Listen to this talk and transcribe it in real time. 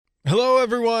Hello,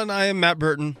 everyone. I am Matt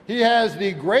Burton. He has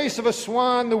the grace of a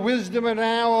swan, the wisdom of an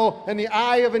owl, and the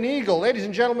eye of an eagle. Ladies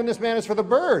and gentlemen, this man is for the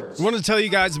birds. I want to tell you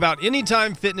guys about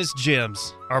Anytime Fitness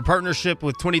Gyms. Our partnership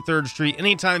with 23rd Street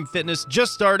Anytime Fitness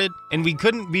just started, and we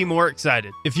couldn't be more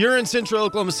excited. If you're in Central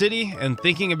Oklahoma City and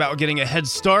thinking about getting a head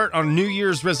start on New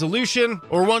Year's resolution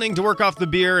or wanting to work off the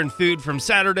beer and food from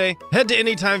Saturday, head to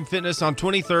Anytime Fitness on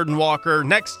 23rd and Walker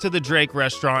next to the Drake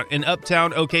Restaurant in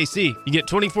Uptown OKC. You get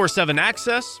 24/7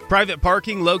 access, private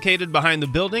parking located behind the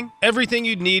building, everything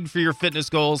you'd need for your fitness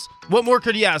goals. What more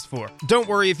could you ask for? Don't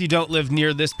worry if you don't live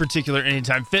near this particular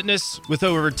Anytime Fitness. With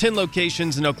over 10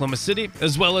 locations in Oklahoma City,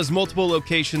 as well as multiple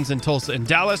locations in Tulsa and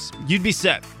Dallas, you'd be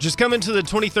set. Just come into the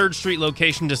 23rd Street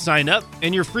location to sign up,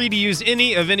 and you're free to use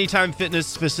any of Anytime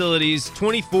Fitness facilities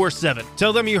 24/7.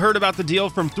 Tell them you heard about the deal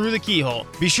from Through the Keyhole.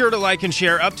 Be sure to like and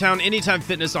share Uptown Anytime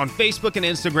Fitness on Facebook and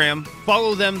Instagram.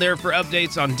 Follow them there for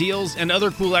updates on deals and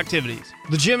other cool activities.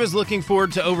 The gym is looking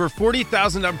forward to over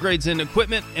 40,000 upgrades in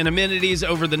equipment and amenities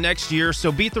over the next year, so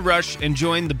beat the rush and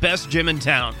join the best gym in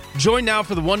town. Join now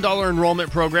for the $1 enrollment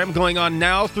program going on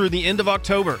now through the end of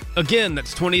October. Again,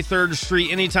 that's 23rd Street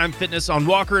Anytime Fitness on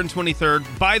Walker and 23rd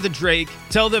by the Drake.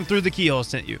 Tell them Through the Keyhole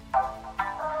sent you.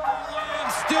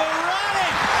 Still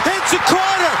running. It's a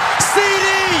corner. CD.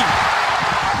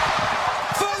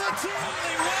 For the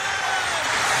team.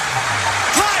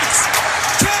 Lights.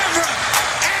 Camera.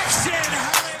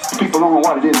 Action. People don't know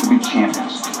what it is to be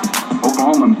champions.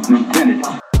 Oklahoma invented it.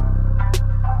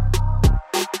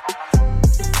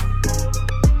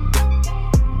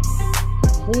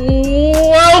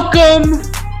 Welcome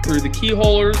Through the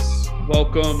Keyholers.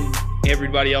 Welcome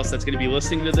everybody else that's going to be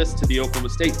listening to this, to the Oklahoma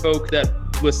State folk that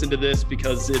listen to this,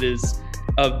 because it is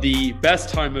of the best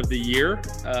time of the year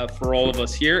for all of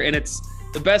us here. And it's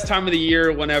the best time of the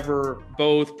year whenever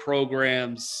both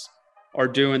programs are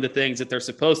doing the things that they're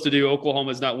supposed to do.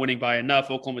 Oklahoma's not winning by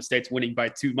enough. Oklahoma State's winning by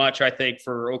too much, I think,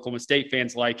 for Oklahoma State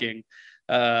fans' liking.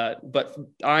 But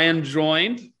I am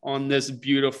joined on this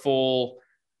beautiful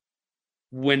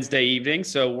Wednesday evening.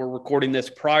 So we're recording this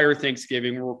prior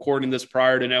Thanksgiving. We're recording this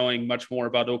prior to knowing much more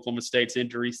about Oklahoma State's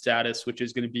injury status, which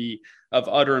is going to be of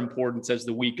utter importance as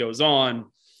the week goes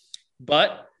on.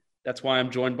 But that's why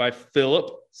I'm joined by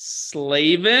Philip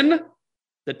Slavin,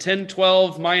 the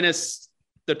 10-12 minus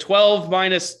the 12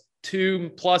 minus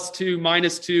 2 plus 2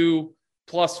 minus 2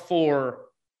 plus 4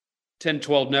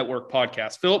 10-12 network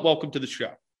podcast. Philip, welcome to the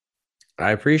show.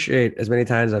 I appreciate as many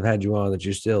times I've had you on that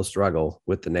you still struggle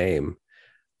with the name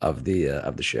of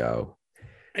the show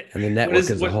and the network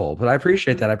as a whole. But I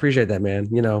appreciate that. I appreciate that, man.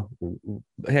 You know,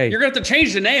 hey, you're gonna have to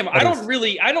change the name. I don't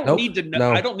need to know.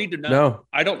 No, I don't need to know. No,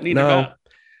 I don't need to know.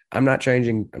 I'm not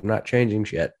changing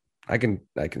shit. I can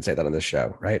say that on this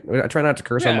show, right? I try not to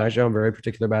curse on my show. I'm very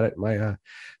particular about it.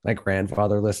 My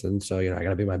grandfather listened, so I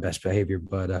gotta be my best behavior.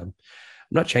 But I'm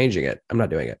not changing it. I'm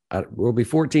not doing it. We'll be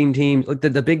 14 teams. Like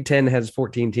the Big Ten has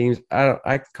 14 teams. I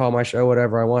can call my show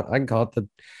whatever I want. I can call it the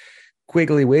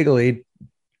Quiggly Wiggly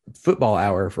football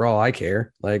hour for all I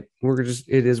care. Like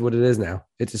it is what it is now.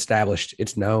 It's established.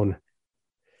 It's known.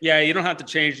 Yeah, you don't have to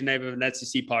change the name of an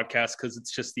SEC podcast because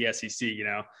it's just the SEC,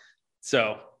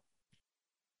 So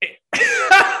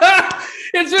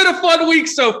it's been a fun week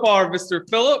so far, Mr.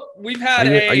 Phillip. We've had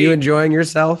Are you enjoying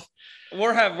yourself?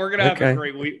 We're gonna have a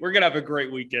great week. We're gonna have a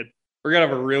great weekend. We're gonna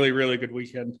have a really, really good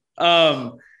weekend.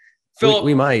 Philip,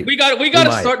 we might. We got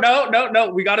to start.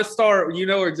 No. We got to start. You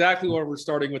know exactly where we're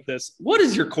starting with this. What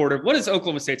is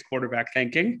Oklahoma State's quarterback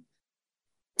thinking?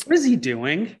 What is he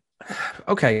doing?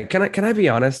 Okay, can I be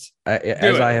honest?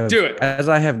 As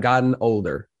I have gotten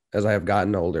older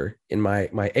in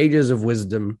my ages of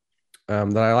wisdom,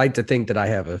 that I like to think that I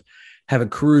have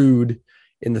accrued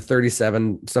in the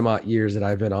 37 some odd years that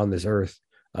I've been on this earth.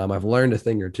 I've learned a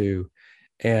thing or two,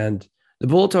 and the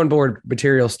bulletin board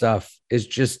material stuff is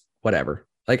just whatever.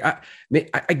 Like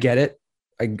I get it.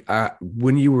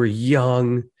 When you were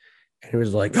young, and it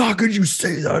was like, "Oh, could you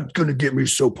say that? It's gonna get me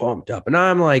so pumped up?" And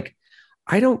I'm like,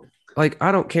 I don't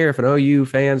care if an OU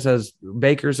fan says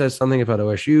Baker says something about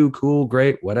OSU. Cool,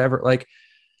 great, whatever. Like,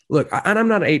 look, I'm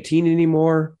not 18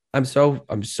 anymore. I'm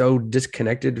so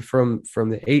disconnected from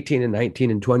the 18 and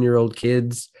 19 and 20-year-old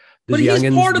kids. But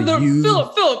he's part of the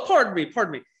Philip.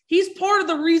 Pardon me. He's part of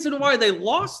the reason why they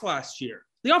lost last year.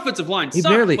 The offensive line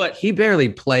sucked, he barely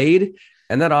played,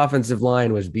 and that offensive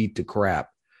line was beat to crap.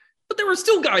 But there were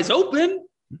still guys open.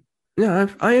 Yeah,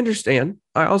 I understand.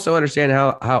 I also understand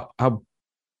how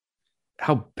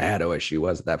bad OSU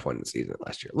was at that point in the season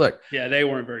last year. Look, yeah, they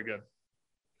weren't very good.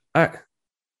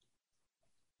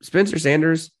 Spencer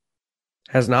Sanders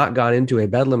has not gone into a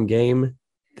Bedlam game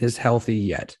this healthy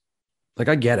yet. Like,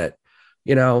 I get it.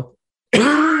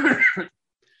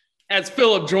 As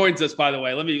Philip joins us, by the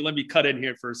way, let me cut in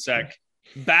here for a sec.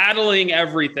 Battling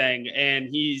everything, and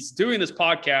he's doing this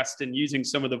podcast and using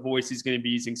some of the voice he's going to be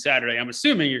using Saturday. I'm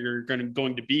assuming you're going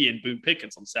to be in Boone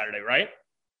Pickens on Saturday, right?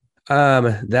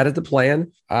 That is the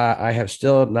plan. I have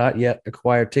still not yet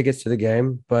acquired tickets to the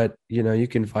game, but you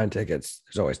can find tickets.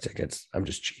 There's always tickets. I'm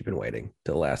just cheap and waiting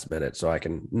till the last minute so I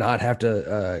can not have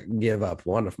to give up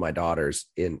one of my daughters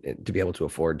to be able to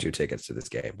afford 2 tickets to this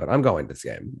game. But I'm going to this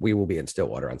game. We will be in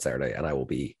Stillwater on Saturday, and I will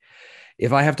be.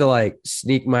 If I have to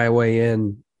sneak my way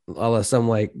in,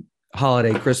 some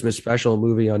holiday Christmas special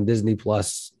movie on Disney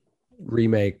Plus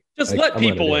remake, just let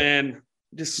people in.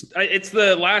 It's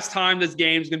the last time this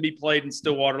game's going to be played in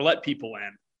Stillwater. Let people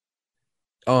in.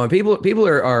 Oh, and people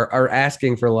are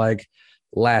asking for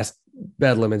last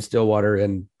Bedlam in Stillwater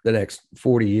in the next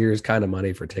 40 years kind of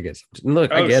money for tickets.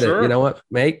 Look, I get it. You know what?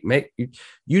 Make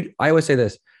you. I always say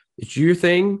this: it's your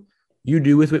thing. You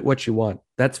do with it what you want.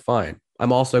 That's fine.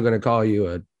 I'm also going to call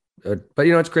you but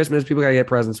it's Christmas. People got to get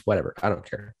presents, whatever. I don't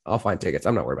care. I'll find tickets.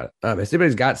 I'm not worried about it. If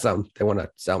anybody's got some they want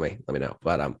to sell me, let me know.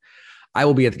 But I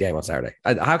will be at the game on Saturday.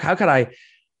 How could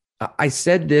I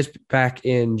said this back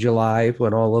in July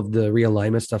when all of the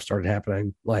realignment stuff started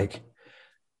happening.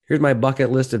 Here's my bucket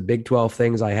list of Big 12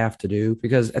 things I have to do.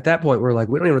 Because at that point, we're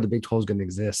we don't even know the Big 12 is going to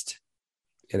exist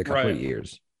in a couple of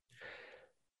years.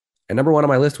 And number one on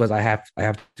my list was I have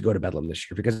to go to Bedlam this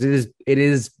year because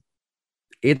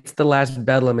it's the last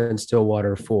Bedlam in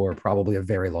Stillwater for probably a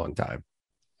very long time.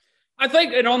 I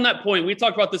think, and on that point, we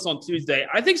talked about this on Tuesday.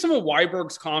 I think some of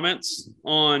Weiberg's comments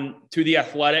to The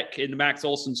Athletic in the Max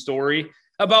Olson story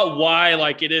about why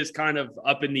it is kind of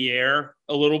up in the air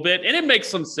a little bit, and it makes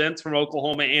some sense from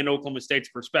Oklahoma and Oklahoma State's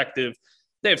perspective.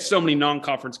 They have so many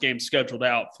non-conference games scheduled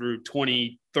out through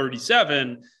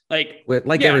 2037.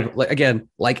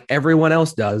 Everyone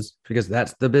else does, because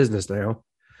that's the business now.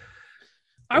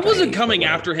 I wasn't coming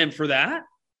after him for that.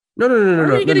 No. Why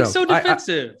are you getting so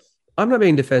defensive? I'm not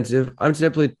being defensive. I'm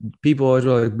simply, people always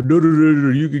go no,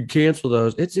 you could cancel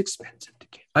those. It's expensive to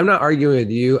cancel. I'm not arguing with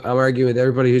you. I'm arguing with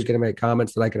everybody who's going to make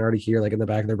comments that I can already hear in the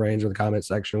back of their brains or the comment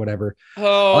section or whatever.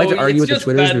 Oh, I like to argue with the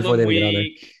Twitters before they get on there.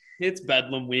 It's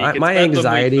Bedlam week. My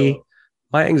anxiety.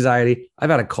 I've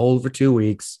had a cold for 2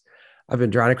 weeks. I've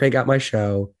been trying to crank out my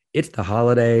show. It's the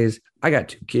holidays. I got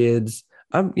 2 kids.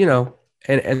 And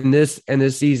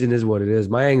this season is what it is.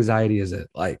 My anxiety is at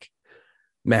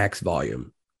max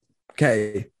volume.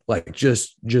 Okay,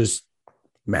 just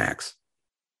max.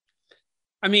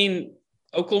 I mean,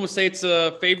 Oklahoma State's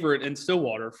a favorite in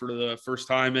Stillwater for the first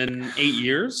time in 8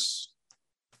 years.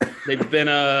 They've been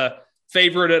a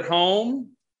favorite at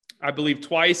home, I believe,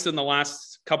 twice in the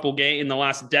last in the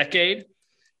last decade.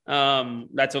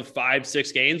 That's of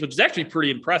 5-6 games, which is actually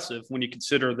pretty impressive when you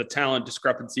consider the talent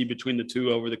discrepancy between the two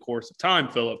over the course of time,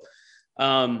 Philip.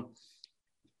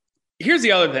 Here's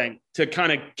the other thing to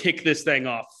kind of kick this thing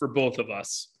off for both of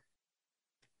us.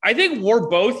 I think we're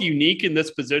both unique in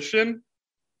this position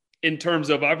in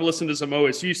terms of I've listened to some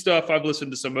OSU stuff. I've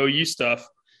listened to some OU stuff.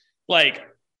 I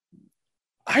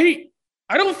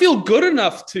don't feel good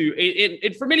enough to –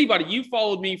 and from anybody, you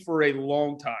followed me for a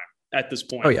long time at this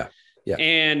point. Oh, yeah. Yeah.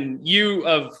 And you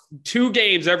of 2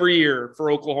 games every year for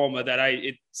Oklahoma that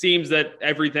it seems that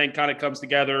everything kind of comes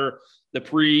together, the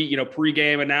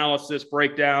pre-game analysis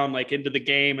breakdown, into the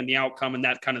game and the outcome and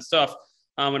that kind of stuff.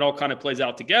 It all kind of plays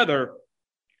out together.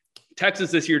 Texas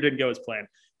this year didn't go as planned,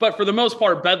 but for the most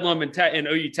part, Bedlam and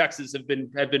OU Texas have been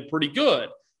pretty good.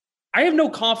 I have no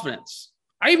confidence.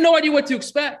 I have no idea what to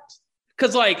expect.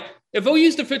 Cause if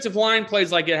OU's defensive line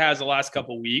plays like it has the last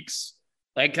couple of weeks,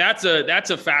 that's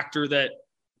a factor that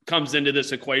comes into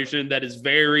this equation that is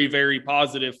very, very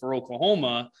positive for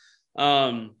Oklahoma.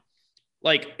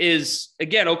 Is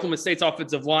again, Oklahoma State's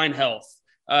offensive line health.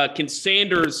 Can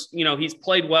Sanders, he's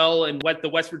played well, and the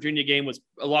West Virginia game was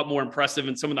a lot more impressive,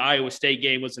 and some of the Iowa State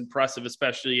game was impressive,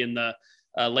 especially in the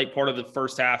late part of the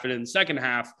first half and in the second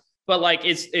half. But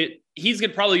he's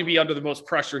going to probably be under the most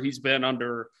pressure he's been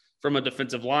under from a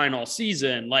defensive line all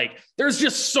season. There's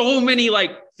just so many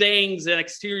things and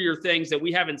exterior things that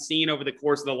we haven't seen over the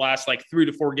course of the last 3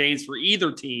 to 4 games for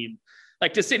either team.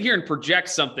 To sit here and project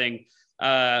something.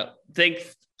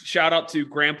 Shout out to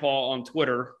Grandpa on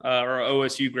Twitter, or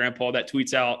OSU Grandpa that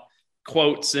tweets out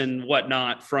quotes and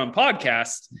whatnot from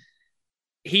podcasts.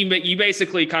 You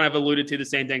basically kind of alluded to the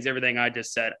same things, everything I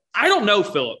just said. I don't know,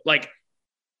 Philip.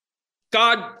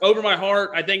 God over my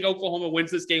heart, I think Oklahoma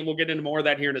wins this game. We'll get into more of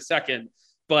that here in a second.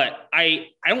 But I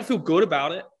don't feel good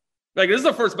about it. This is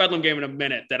the first Bedlam game in a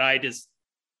minute that I just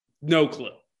no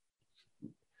clue.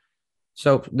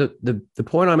 So the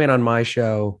point I made on my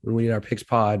show when we did our picks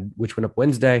pod, which went up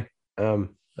Wednesday,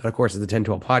 And of course, it's the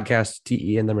 1012 podcast,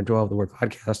 TEN number 12, the word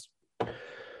podcast.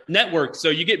 Network. So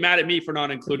you get mad at me for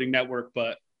not including network,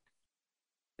 but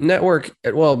network.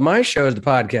 Well, my show is the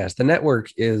podcast. The network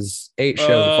is 8 shows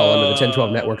that fall under the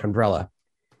 1012 network umbrella.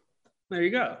 There you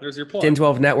go. There's your plug.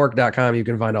 1012network.com. You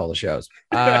can find all the shows.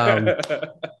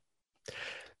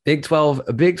 Big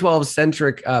 12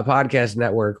 centric podcast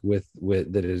network with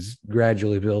that is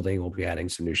gradually building. We'll be adding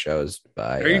some new shows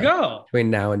by there you go between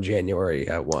now and January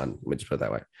 1. Let me just put it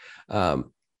that way.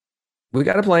 We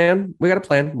got a plan.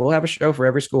 We'll have a show for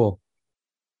every school.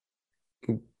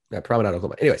 Probably not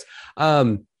Oklahoma. Anyways,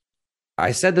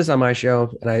 I said this on my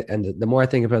show, and the more I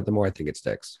think about it, the more I think it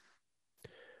sticks.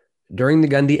 During the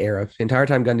Gundy era, the entire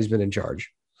time Gundy's been in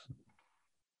charge,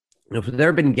 there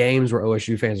have been games where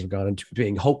OSU fans have gone into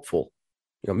being hopeful.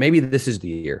 Maybe this is the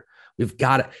year. We've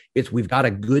got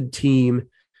a good team.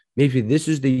 Maybe this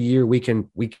is the year we can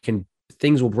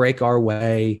things will break our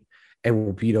way and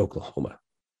we'll beat Oklahoma.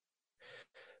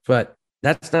 But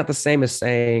that's not the same as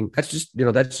saying that's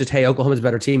just hey, Oklahoma's a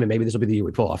better team and maybe this will be the year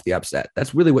we pull off the upset.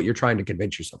 That's really what you're trying to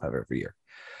convince yourself of every year.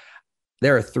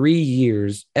 There are 3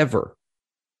 years ever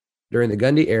during the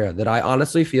Gundy era that I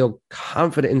honestly feel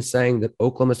confident in saying that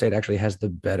Oklahoma State actually has the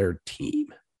better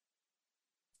team.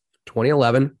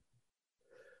 2011,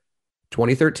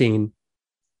 2013,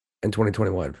 and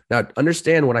 2021. Now,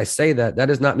 understand when I say that, that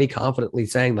is not me confidently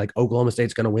saying like Oklahoma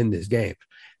State's going to win this game.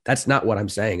 That's not what I'm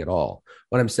saying at all.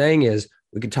 What I'm saying is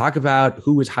we could talk about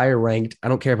who is higher ranked. I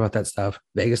don't care about that stuff.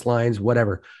 Vegas lines,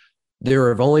 whatever. There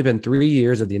have only been 3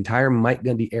 years of the entire Mike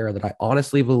Gundy era that I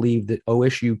honestly believe that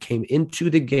OSU came into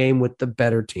the game with the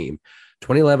better team.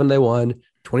 2011, they won.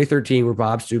 2013, where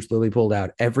Bob Stoops literally pulled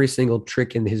out every single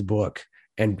trick in his book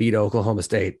and beat Oklahoma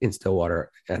State in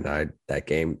Stillwater. And that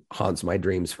game haunts my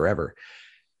dreams forever.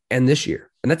 And this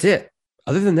year, and that's it.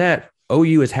 Other than that,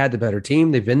 OU has had the better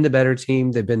team. They've been the better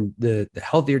team. They've been the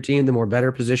healthier team, the more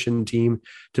better positioned team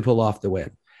to pull off the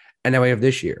win. And now we have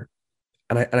this year.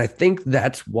 And I think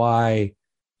that's why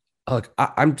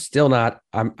I'm still not,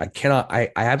 I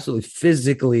absolutely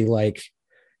physically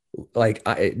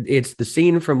it's the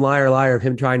scene from Liar Liar of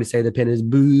him trying to say the pin is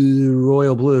blue,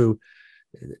 royal blue.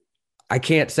 I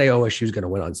can't say OSU is going to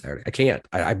win on Saturday. I can't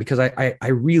because I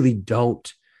really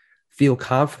don't feel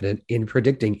confident in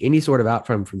predicting any sort of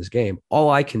outcome from this game. All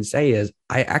I can say is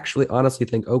I actually honestly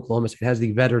think Oklahoma State has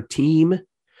the better team.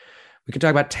 We can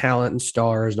talk about talent and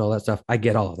stars and all that stuff. I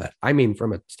get all of that. I mean,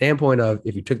 from a standpoint of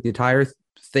if you took the entire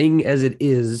thing as it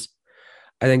is,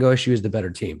 I think OSU is the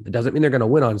better team. It doesn't mean they're going to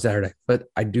win on Saturday, but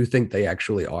I do think they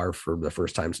actually are for the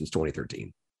first time since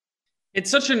 2013.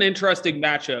 It's such an interesting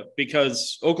matchup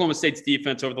because Oklahoma State's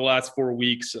defense over the last 4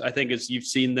 weeks, I think as you've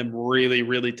seen them really,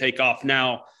 really take off.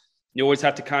 Now, you always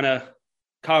have to kind of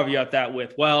caveat that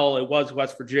with, well, it was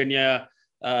West Virginia.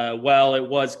 Well, it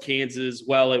was Kansas.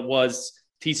 Well, it was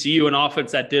TCU, an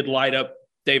offense that did light up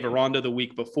Dave Aranda the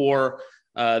week before.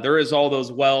 There is all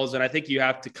those wells, and I think you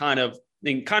have to kind of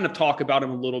talk about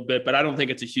them a little bit, but I don't think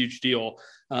it's a huge deal.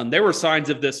 There were signs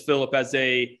of this, Philip, as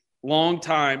a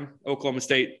long-time Oklahoma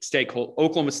State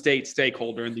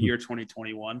stakeholder in the year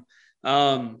 2021.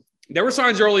 There were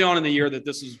signs early on in the year that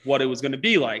this is what it was going to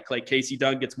be like. Like Casey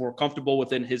Dunn gets more comfortable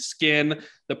within his skin,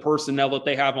 the personnel that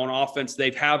they have on offense,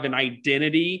 they have an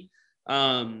identity.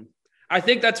 I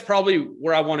think that's probably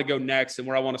where I want to go next and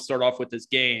where I want to start off with this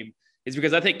game is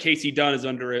because I think Casey Dunn is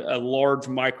under a large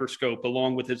microscope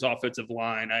along with his offensive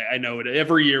line. I know it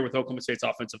every year with Oklahoma State's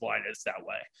offensive line is that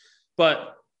way.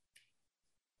 But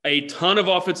a ton of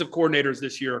offensive coordinators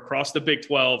this year across the Big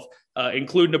 12,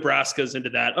 include Nebraska's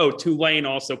into that. Oh, Tulane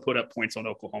also put up points on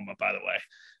Oklahoma, by the way.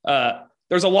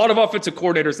 There's a lot of offensive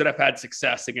coordinators that have had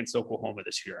success against Oklahoma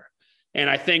this year. And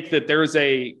I think that there's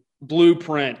a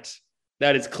blueprint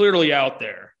that is clearly out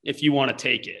there if you want to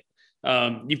take it.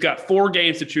 You've got 4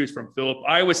 games to choose from, Philip.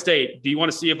 Iowa State, do you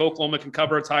want to see if Oklahoma can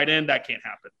cover a tight end? That can't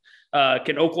happen.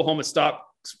 Can Oklahoma stop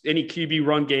any QB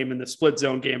run game in the split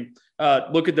zone game?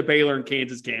 Look at the Baylor and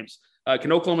Kansas games.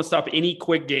 Can Oklahoma stop any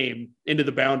quick game into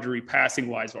the boundary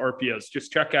passing-wise, RPOs?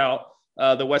 Just check out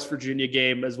the West Virginia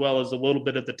game as well as a little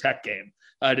bit of the Tech game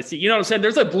to see. You know what I'm saying?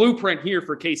 There's a blueprint here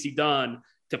for Casey Dunn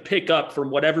to pick up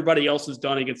from what everybody else has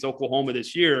done against Oklahoma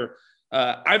this year.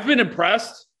 I've been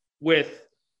impressed with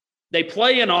 – they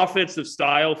play an offensive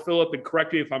style, Philip, and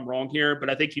correct me if I'm wrong here, but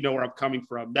I think you know where I'm coming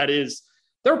from. That is,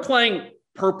 they're playing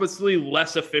purposely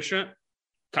less efficient,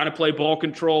 kind of play ball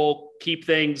control, keep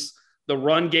things. The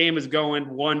run game is going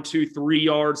 1, 2, 3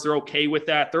 yards. They're okay with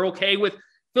that. They're okay with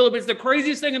 – Philip, it's the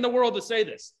craziest thing in the world to say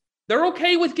this. They're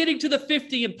okay with getting to the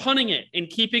 50 and punting it and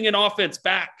keeping an offense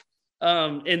back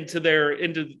offense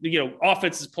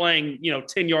is playing,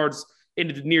 10 yards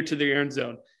into near to the end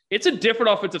zone. It's a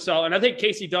different offensive style. And I think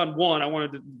Casey Dunn,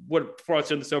 before I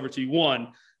send this over to you,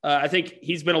 I think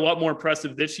he's been a lot more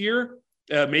impressive this year,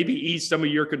 maybe ease some of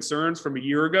your concerns from a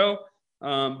year ago.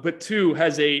 But two,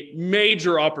 has a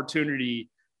major opportunity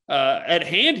at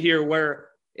hand here where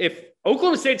if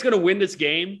Oklahoma State's going to win this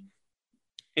game,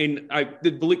 and I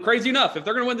believe, crazy enough, if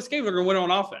they're going to win this game, they're going to win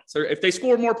on offense. Or if they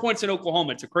score more points in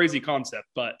Oklahoma, it's a crazy concept,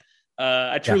 but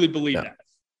I truly believe that.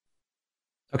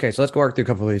 Okay, so let's go work through a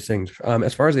couple of these things.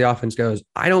 As far as the offense goes,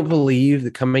 I don't believe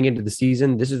that coming into the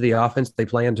season, this is the offense they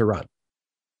plan to run.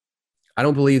 I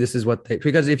don't believe this is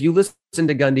because if you listen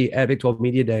to Gundy at Big 12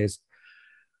 Media Days,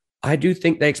 I do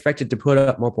think they expected to put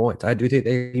up more points. I do think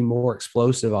they'd be more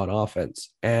explosive on offense.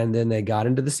 And then they got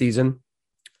into the season.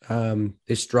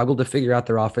 They struggled to figure out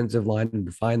their offensive line and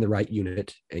to find the right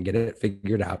unit and get it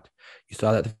figured out. You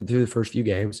saw that through the first few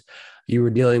games. You were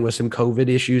dealing with some COVID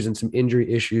issues and some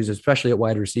injury issues, especially at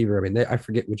wide receiver. I mean, I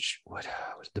forget what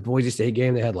was the Boise State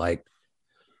game. They had like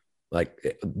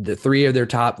the three of their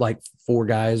top four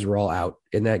guys were all out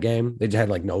in that game. They just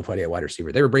had nobody at wide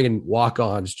receiver. They were bringing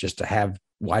walk-ons just to have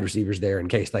wide receivers there in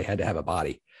case they had to have a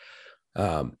body.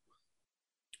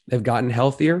 They've gotten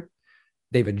healthier.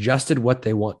 They've adjusted what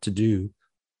they want to do.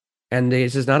 And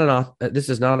this is not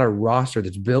a roster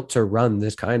that's built to run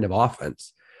this kind of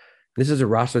offense. This is a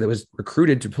roster that was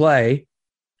recruited to play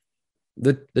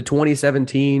the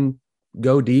 2017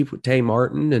 go deep with Tay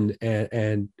Martin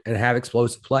and have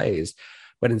explosive plays.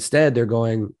 But instead they're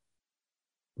going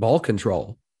ball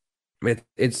control. I mean,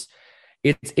 it's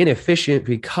inefficient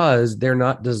because they're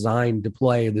not designed to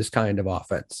play this kind of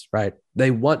offense, right?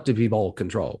 They want to be ball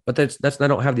control, but they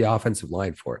don't have the offensive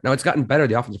line for it. Now it's gotten better.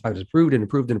 The offensive line has improved. We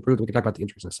can talk about the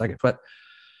injuries in a second, but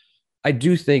I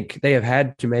do think they have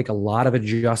had to make a lot of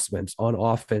adjustments on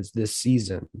offense this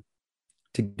season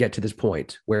to get to this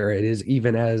point where it is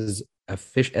even as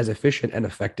efficient and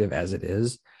effective as it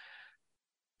is.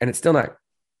 And it's still not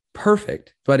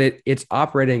perfect, but it's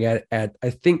operating at I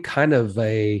think kind of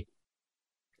a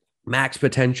max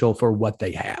potential for what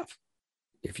they have,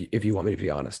 if you want me to be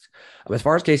honest. As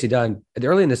far as Casey Dunn,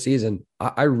 early in the season,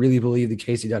 I really believe that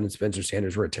Casey Dunn and Spencer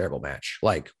Sanders were a terrible match.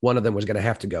 One of them was going to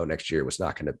have to go next year.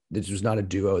 This was not a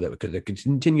duo that could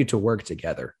continue to work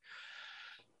together.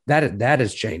 That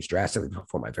has changed drastically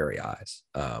before my very eyes.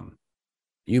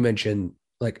 You mentioned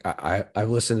I've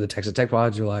listened to the Texas Tech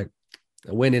pods. You're like,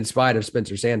 a win in spite of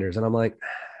Spencer Sanders, and I'm like,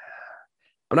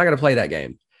 I'm not going to play that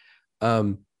game.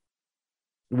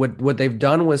 What they've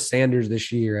done with Sanders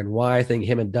this year and why I think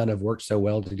him and Dunn have worked so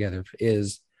well together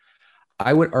is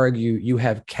I would argue you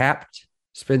have capped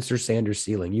Spencer Sanders'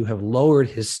 ceiling. You have lowered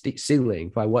his ceiling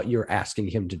by what you're asking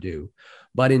him to do.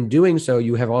 But in doing so,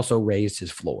 you have also raised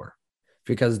his floor.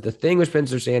 Because the thing with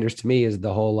Spencer Sanders to me is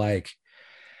the whole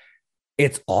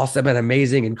it's awesome and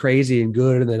amazing and crazy and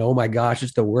good. And then, oh my gosh,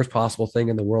 it's the worst possible thing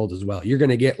in the world as well. You're going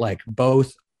to get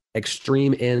both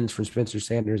extreme ends from Spencer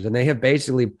Sanders. And they have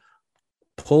basically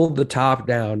pulled the top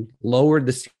down, lowered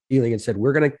the ceiling, and said,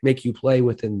 we're going to make you play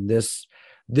within this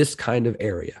kind of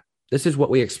area. This is what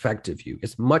we expect of you.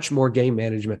 It's much more game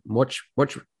management, much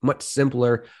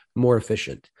simpler, more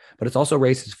efficient. But it's also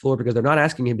raised his floor because they're not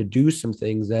asking him to do some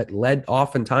things that led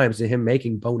oftentimes to him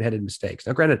making boneheaded mistakes.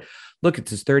 Now, granted, look,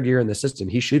 it's his third year in the system.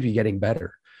 He should be getting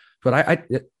better. But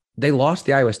they lost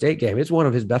the Iowa State game. It's one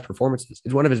of his best performances.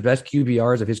 It's one of his best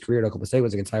QBRs of his career at Oklahoma State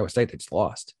was against Iowa State. They just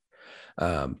lost.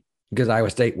 Because Iowa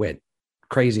State went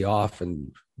crazy off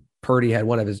and Purdy had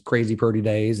one of his crazy Purdy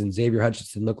days and Xavier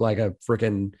Hutchinson looked like a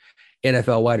freaking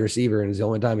NFL wide receiver and it's the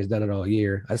only time he's done it all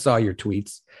year. I saw your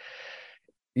tweets.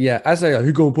 Yeah, I say,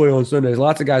 who's going to play on Sundays?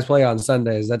 Lots of guys play on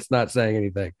Sundays. That's not saying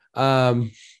anything.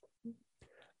 I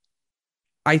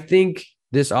think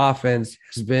this offense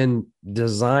has been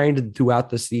designed throughout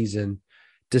the season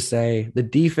to say the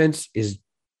defense is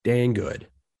dang good.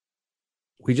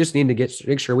 We just need to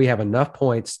make sure we have enough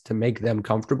points to make them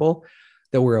comfortable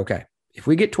that we're okay. If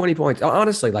we get 20 points,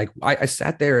 honestly, I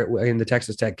sat there in the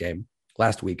Texas Tech game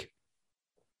last week.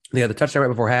 They had the touchdown right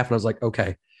before half, and I was like,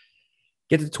 okay,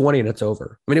 get to 20 and it's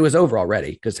over. I mean, it was over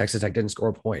already because Texas Tech didn't score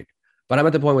a point. But I'm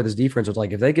at the point with this defense was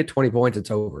if they get 20 points,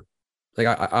 it's over.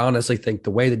 I honestly think the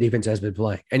way the defense has been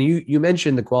playing. And you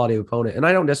mentioned the quality of opponent, and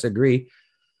I don't disagree.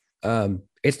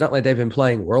 It's not like they've been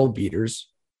playing world beaters.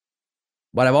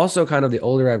 But I've also kind of, the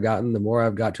older I've gotten, the more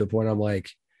I've got to a point I'm like,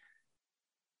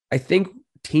 I think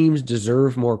teams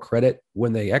deserve more credit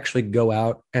when they actually go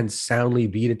out and soundly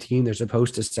beat a team they're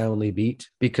supposed to soundly beat,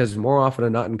 because more often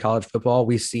than not in college football,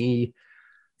 we see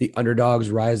the underdogs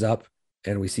rise up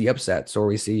and we see upsets, or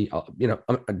we see, to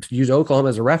use Oklahoma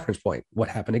as a reference point, what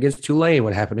happened against Tulane,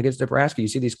 what happened against Nebraska. You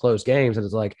see these close games, and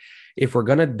it's like, if we're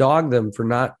going to dog them for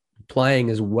not playing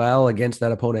as well against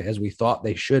that opponent as we thought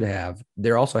they should have,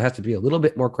 there also has to be a little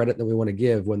bit more credit than we want to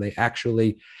give when they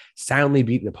actually soundly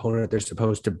beat an opponent they're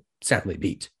supposed to soundly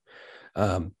beat.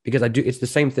 Because it's the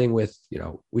same thing with,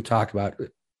 we talk about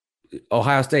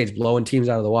Ohio State's blowing teams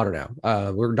out of the water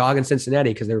now. We're dogging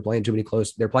Cincinnati because they were playing too many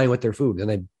close. They're playing with their food, and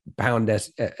they pound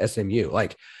SMU.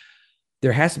 Like,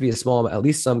 there has to be at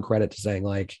least some credit to saying,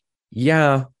 like,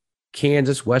 yeah,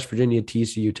 Kansas, West Virginia,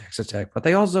 TCU, Texas Tech, but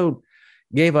they also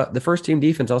gave up, the first team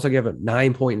defense also gave up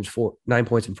 9 points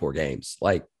in 4 games.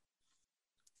 Like,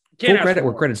 full credit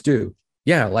where credit's due.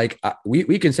 Yeah, like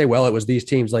we can say, well, it was these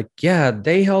teams. Like, yeah,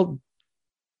 they held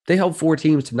 4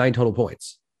 teams to 9 total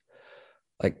points.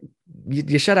 Like,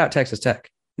 you shut out Texas Tech.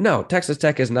 No, Texas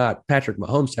Tech is not Patrick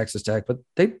Mahomes' Texas Tech, but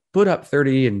they put up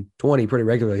 30 and 20 pretty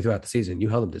regularly throughout the season. You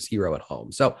held them to 0 at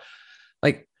home. So,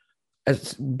 like,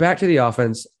 back to the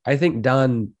offense, I think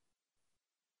Dunn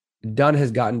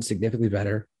has gotten significantly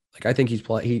better. Like, I think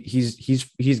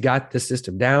he's got the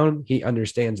system down. He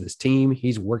understands this team.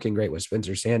 He's working great with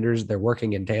Spencer Sanders. They're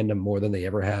working in tandem more than they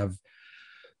ever have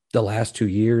the last 2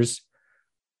 years.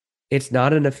 It's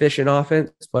not an efficient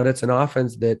offense, but it's an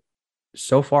offense that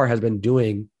so far has been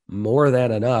doing more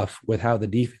than enough with how the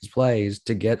defense plays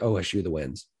to get OSU the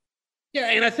wins.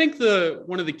 Yeah, and I think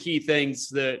one of the key things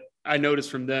that I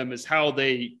noticed from them is how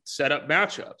they set up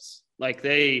matchups. Like,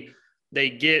 they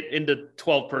get into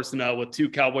 12 personnel with 2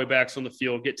 Cowboy backs on the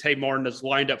field, get Tay Martin as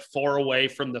lined up far away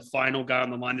from the final guy on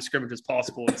the line of scrimmage as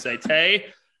possible, and say, Tay,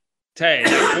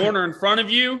 that corner in front of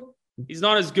you, he's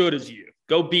not as good as you.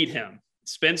 Go beat him.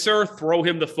 Spencer, throw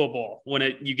him the football when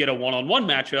you get a one-on-one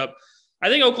matchup. I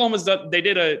think Oklahoma's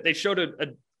they showed a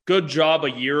good job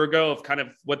a year ago of kind of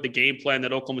what the game plan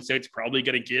that Oklahoma State's probably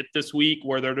going to get this week,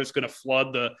 where they're just going to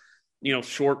flood the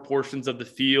short portions of the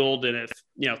field. And if,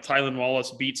 Tylan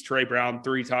Wallace beats Trey Brown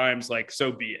 3 times, like,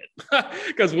 so be it.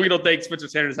 Because we don't think Spencer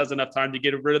Sanders has enough time to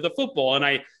get rid of the football.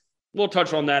 And we'll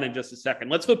touch on that in just a second.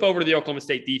 Let's flip over to the Oklahoma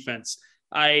State defense.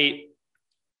 I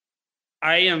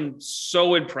am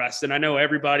so impressed. And I know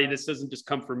everybody, this doesn't just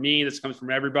come from me, this comes from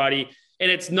everybody. And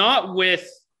it's not with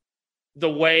the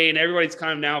way, and everybody's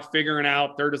kind of now figuring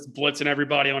out, they're just blitzing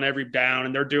everybody on every down,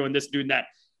 and they're doing this, doing that.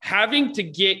 Having to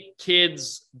get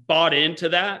kids bought into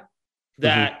that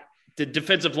the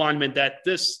defensive lineman, that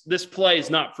this play is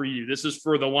not for you. This is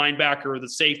for the linebacker or the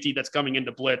safety that's coming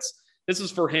into blitz. This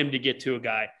is for him to get to a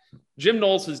guy. Jim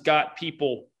Knowles has got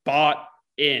people bought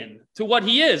in to what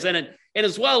he is. And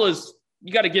as well as,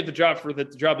 you got to give the job for the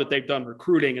job that they've done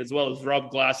recruiting, as well as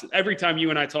Rob Glass. Every time you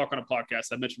and I talk on a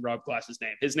podcast, I mention Rob Glass's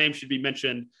name. His name should be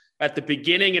mentioned at the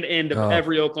beginning and end of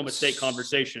every Oklahoma State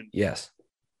conversation. Yes,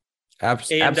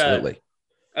 absolutely.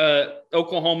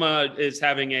 Oklahoma is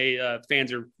having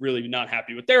fans are really not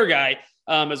happy with their guy.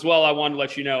 As well, I wanted to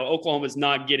let you know, Oklahoma is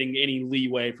not getting any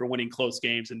leeway for winning close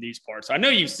games in these parts. I know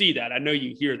you see that. I know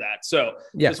you hear that. So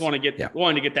yes. Just wanted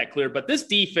to get that clear. But this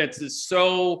defense is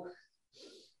so –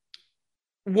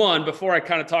 one, before I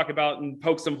kind of talk about and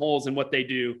poke some holes in what they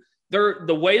do,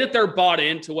 the way that they're bought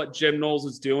into what Jim Knowles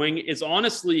is doing is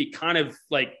honestly kind of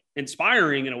like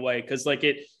inspiring in a way, because like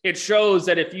it shows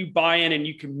that if you buy in and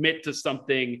you commit to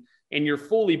something and you're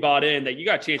fully bought in, that you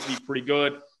got a chance to be pretty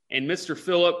good. And Mr.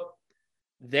 Phillip,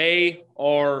 they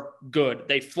are good.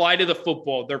 They fly to the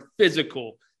football. They're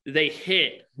physical. They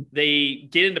hit. They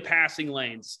get into passing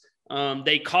lanes.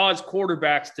 They cause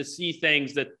quarterbacks to see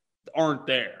things that aren't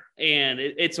there. And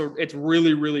it's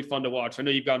really, really fun to watch. I know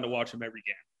you've gotten to watch them every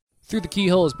game. Through the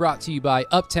Keyhole is brought to you by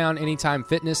Uptown Anytime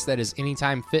Fitness. That is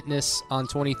Anytime Fitness on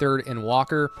 23rd and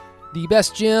Walker. The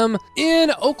best gym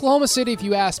in Oklahoma City, if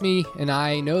you ask me. And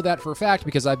I know that for a fact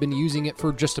because I've been using it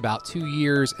for just about 2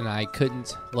 years and I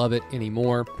couldn't love it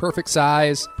anymore. Perfect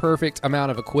size, perfect amount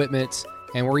of equipment.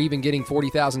 And we're even getting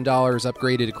 $40,000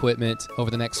 upgraded equipment over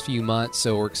the next few months,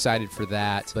 so we're excited for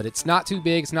that. But it's not too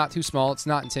big, it's not too small, it's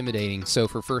not intimidating. So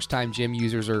for first-time gym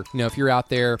users, or if you're out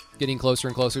there getting closer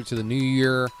and closer to the new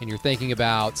year and you're thinking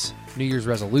about New Year's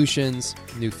resolutions,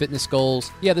 new fitness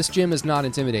goals, yeah, this gym is not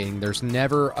intimidating. There's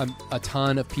never a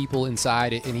ton of people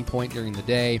inside at any point during the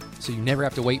day, so you never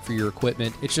have to wait for your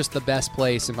equipment. It's just the best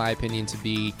place, in my opinion, to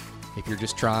be if you're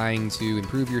just trying to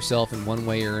improve yourself in one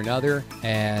way or another.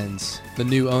 And the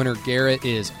new owner, Garrett,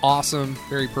 is awesome,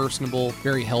 very personable,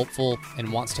 very helpful,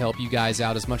 and wants to help you guys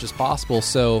out as much as possible.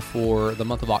 So for the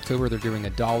month of October, they're doing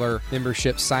 $1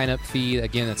 membership sign-up fee.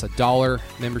 Again, it's $1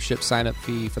 membership sign-up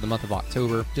fee for the month of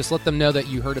October. Just let them know that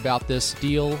you heard about this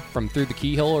deal from Through the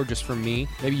Keyhole or just from me.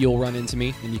 Maybe you'll run into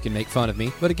me and you can make fun of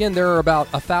me. But again, there are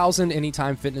about 1,000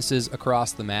 Anytime Fitnesses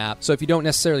across the map. So if you don't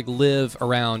necessarily live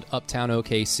around Uptown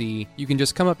OKC, you can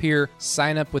just come up here,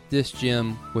 sign up with this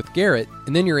gym with Garrett,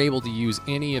 and then you're able to use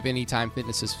any of Anytime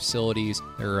Fitness's facilities.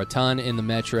 There are a ton in the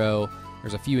metro.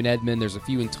 There's a few in Edmond. There's a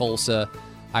few in Tulsa.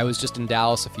 I was just in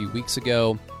Dallas a few weeks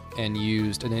ago and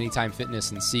used an Anytime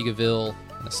Fitness in Seagoville,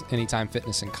 Anytime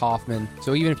Fitness in Kaufman.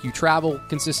 So even if you travel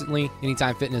consistently,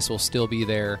 Anytime Fitness will still be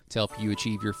there to help you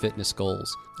achieve your fitness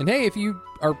goals. And hey, if you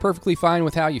are perfectly fine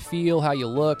with how you feel, how you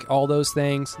look, all those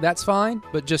things, that's fine.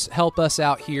 But just help us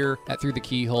out here at Through the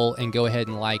Keyhole and go ahead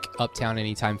and like Uptown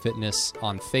Anytime Fitness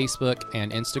on Facebook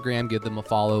and Instagram. Give them a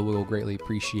follow. We will greatly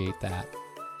appreciate that.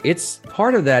 It's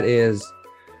part of that is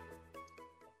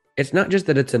it's not just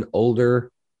that it's an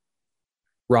older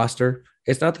roster.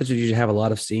 It's not that you have a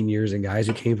lot of seniors and guys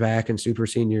who came back and super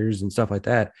seniors and stuff like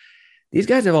that. These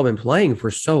guys have all been playing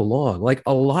for so long. Like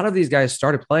a lot of these guys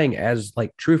started playing as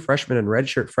like true freshmen and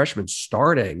redshirt freshmen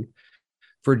starting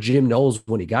for Jim Knowles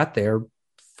when he got there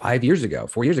 4 years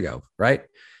ago, right?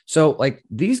 So like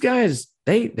these guys,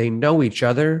 they know each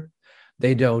other.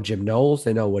 They know Jim Knowles.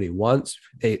 They know what he wants.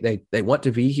 They want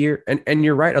to be here. And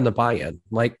you're right on the buy-in.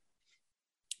 Like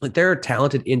there are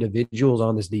talented individuals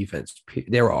on this defense.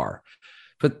 There are.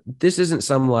 But this isn't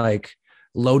some like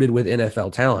loaded with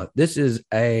NFL talent. This is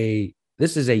a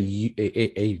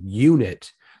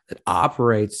unit that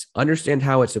operates, understand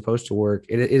how it's supposed to work.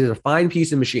 It is a fine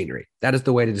piece of machinery. That is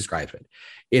the way to describe it.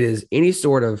 It is any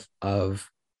sort of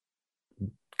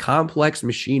complex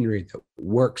machinery that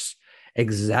works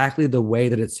exactly the way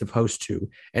that it's supposed to,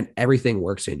 and everything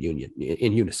works in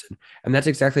unison. And that's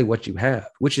exactly what you have,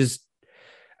 which is,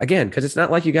 again, because it's not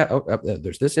like you got,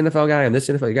 there's this NFL guy and this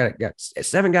NFL, you got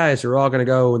 7 guys who are all going to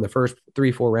go in the first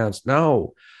 3-4 rounds.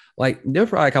 No, like there are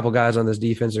probably a couple guys on this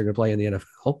defense that are going to play in the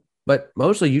NFL, but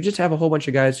mostly you just have a whole bunch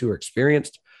of guys who are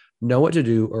experienced, know what to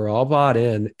do, are all bought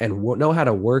in, and know how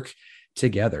to work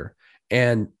together.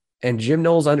 And Jim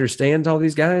Knowles understands all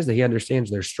these guys, that he understands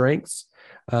their strengths.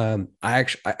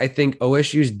 I think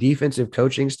OSU's defensive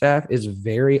coaching staff is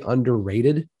very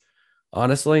underrated,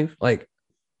 honestly. Like,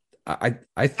 I think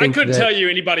I couldn't tell you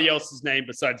anybody else's name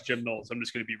besides Jim Knowles. I'm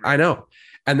just going to be real. I know.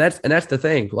 And that's the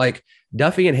thing. Like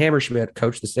Duffy and Hammerschmidt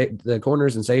coach the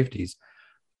corners and safeties.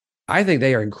 I think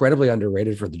they are incredibly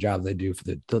underrated for the job they do, for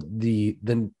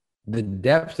the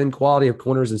depth and quality of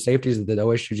corners and safeties that the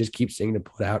OSU just keeps seeing to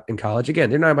put out in college. Again,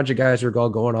 they're not a bunch of guys who are all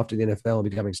going off to the NFL and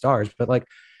becoming stars, but like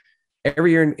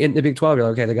every year in the Big 12, you're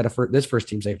like, okay, they got this first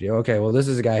team safety. Okay, well, this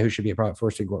is a guy who should be a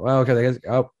first team. Well, okay,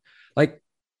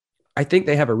 I think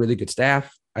they have a really good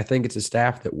staff. I think it's a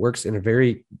staff that works in a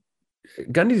very –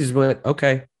 Gundy just went,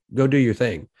 okay, go do your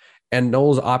thing. And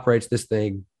Knowles operates this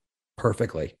thing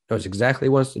perfectly. Knows exactly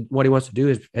what he wants to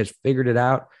do, has figured it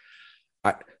out.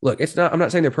 I'm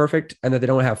not saying they're perfect and that they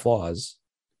don't have flaws,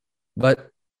 but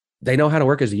they know how to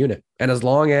work as a unit. And as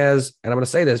long as – and I'm going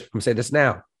to say this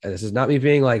now, and this is not me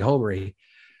being like homery –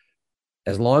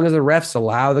 as long as the refs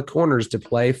allow the corners to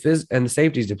play and the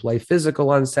safeties to play physical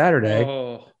on Saturday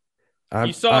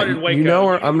you saw it in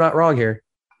Waco. I'm not wrong here.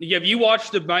 Yeah, have you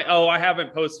watched I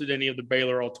haven't posted any of the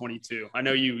Baylor All-22. I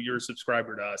know you're a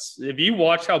subscriber to us. Have you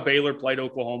watched how Baylor played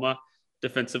Oklahoma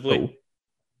defensively?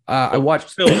 I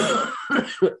watched Philip,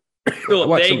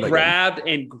 they grabbed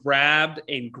and grabbed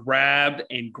and grabbed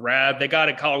and grabbed. They got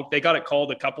it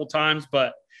called a couple times,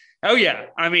 but oh yeah,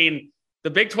 I mean, the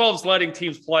Big 12's letting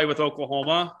teams play with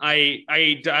Oklahoma. I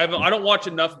don't watch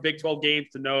enough Big 12 games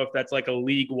to know if that's like a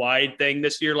league-wide thing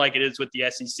this year, like it is with the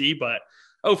SEC. But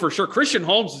for sure, Christian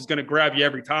Holmes is going to grab you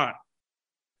every time.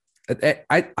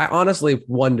 I honestly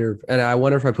wonder, and I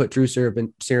wonder if I put Drew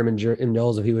Serum and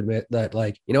Knowles, if he would admit that,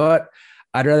 like, you know what,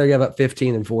 I'd rather give up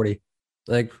 15 than 40.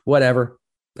 Like, whatever,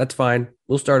 that's fine.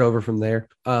 We'll start over from there.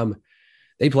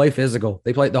 They play physical.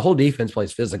 The whole defense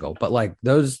plays physical, but like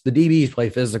the DBs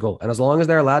play physical. And as long as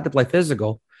they're allowed to play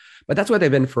physical, but that's what they've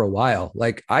been for a while.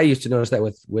 Like I used to notice that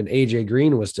when AJ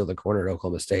Green was still the corner at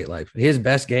Oklahoma State, like his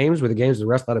best games were the games the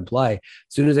refs let him play.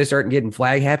 As soon as they started getting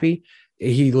flag happy,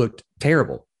 he looked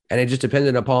terrible. And it just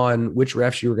depended upon which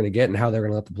refs you were going to get and how they're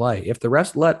going to let them play. If the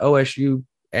refs let OSU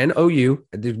and OU,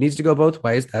 it needs to go both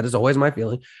ways. That is always my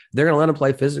feeling. They're going to let them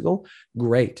play physical.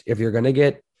 Great. If you're going to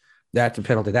get That's a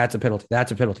penalty. That's a penalty.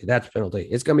 That's a penalty. That's a penalty.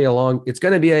 It's going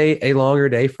to be a longer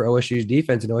day for OSU's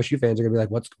defense, and OSU fans are going to be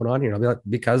like, what's going on here? And I'll be like,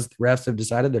 because the refs have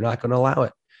decided they're not going to allow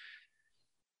it.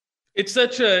 It's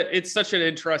such an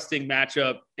interesting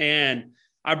matchup. And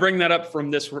I bring that up from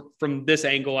this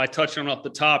angle. I touched on off the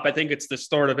top. I think it's the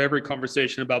start of every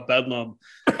conversation about Bedlam,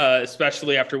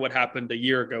 especially after what happened a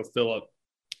year ago, Philip.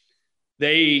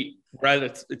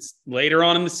 It's later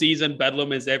on in the season.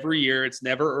 Bedlam is every year. It's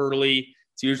never early.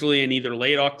 It's usually in either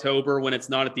late October when it's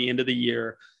not at the end of the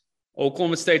year.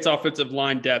 Oklahoma State's offensive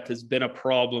line depth has been a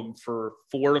problem for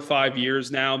 4 to 5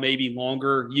 years now, maybe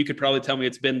longer. You could probably tell me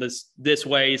it's been this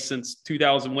way since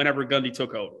 2000, whenever Gundy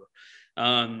took over.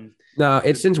 No,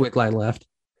 it's since Wickline left.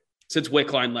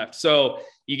 So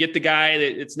you get the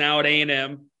guy that's now at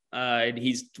A&M, and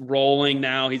he's rolling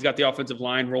now. He's got the offensive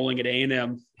line rolling at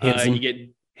A&M. You get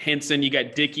Henson, you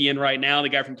got Dickey in right now, the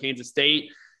guy from Kansas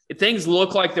State. Things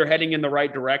look like they're heading in the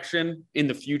right direction in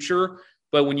the future.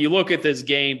 But when you look at this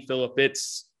game, Philip,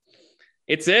 it's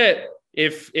it.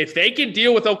 If they can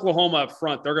deal with Oklahoma up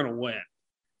front, they're going to win.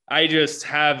 I just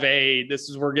have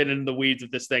we're getting into the weeds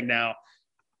of this thing now.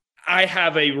 I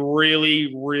have a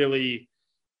really, really,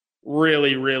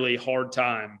 really, really hard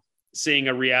time seeing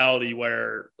a reality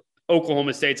where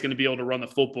Oklahoma State's going to be able to run the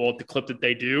football at the clip that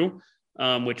they do,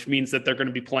 which means that they're going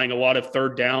to be playing a lot of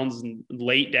third downs and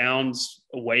late downs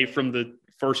away from the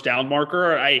first down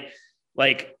marker.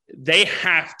 They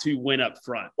have to win up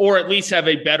front, or at least have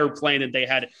a better plan than they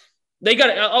had.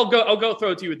 I'll go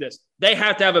throw it to you with this. They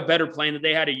have to have a better plan than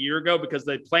they had a year ago, because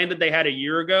the plan that they had a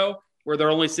year ago, where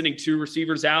they're only sending 2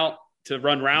 receivers out to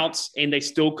run routes and they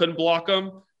still couldn't block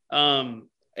them,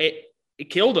 it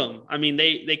killed them. I mean,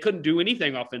 they couldn't do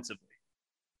anything offensively.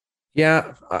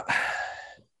 Yeah.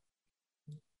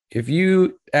 If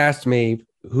you asked me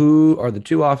who are the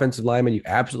 2 offensive linemen you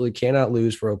absolutely cannot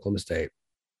lose for Oklahoma State,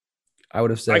 I would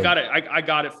have said. I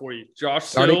got it for you. Josh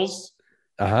Sills.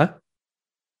 Uh-huh.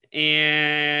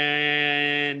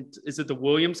 And is it the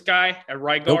Williams guy at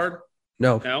right guard?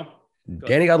 No.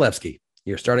 Danny Godlewski,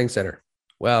 your starting center.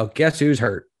 Well, guess who's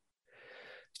hurt?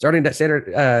 Starting center,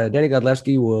 Danny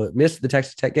Godlewski will miss the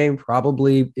Texas Tech game.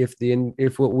 Probably, if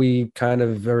what we kind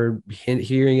of are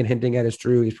hearing and hinting at is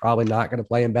true, he's probably not going to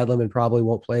play in Bedlam and probably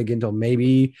won't play again until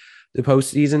maybe the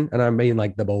postseason. And I mean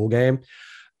like the bowl game.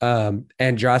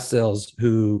 And Josh Sills,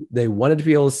 who they wanted to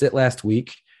be able to sit last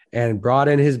week and brought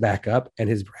in his backup, and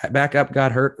his backup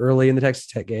got hurt early in the Texas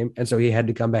Tech game. And so he had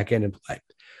to come back in and play.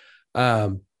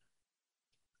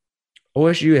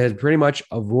 OSU has pretty much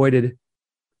avoided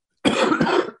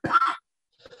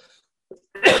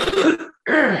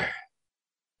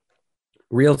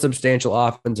real substantial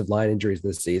offensive line injuries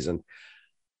this season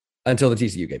until the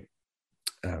TCU game.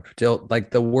 Till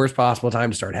like the worst possible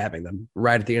time to start having them,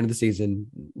 right at the end of the season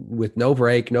with no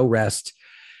break, no rest,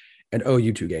 and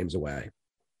OU 2 games away.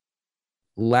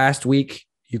 Last week,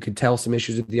 you could tell some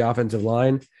issues with the offensive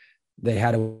line. They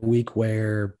had a week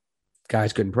where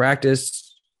guys couldn't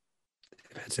practice.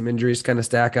 They've had some injuries kind of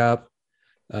stack up.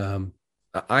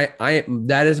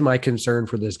 That is my concern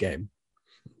for this game.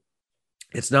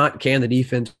 It's not, can the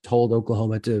defense hold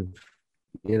Oklahoma to,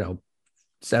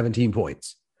 17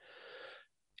 points?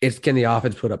 It's, can the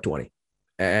offense put up 20?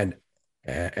 And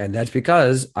that's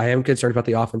because I am concerned about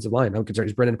the offensive line. I'm concerned,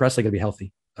 is Brendan Presley going to be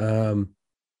healthy? How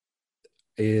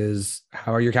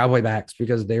are your Cowboy backs?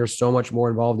 Because they are so much more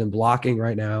involved in blocking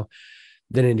right now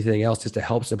than anything else, just to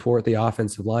help support the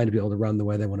offensive line to be able to run the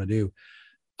way they want to do.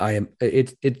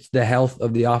 It's the health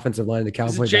of the offensive line. The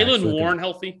Cowboy. Is Jaylen Warren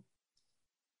healthy?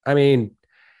 I mean,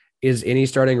 is any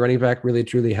starting running back really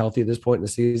truly healthy at this point in the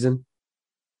season?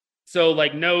 So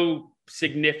no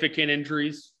significant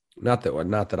injuries? Not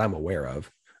that I'm aware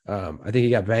of. I think he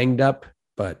got banged up,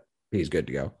 but he's good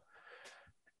to go.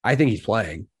 I think he's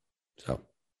playing. So,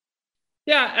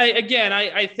 yeah,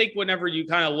 I think whenever you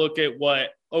kind of look at what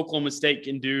Oklahoma State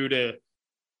can do to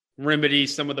remedy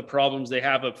some of the problems they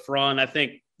have up front, I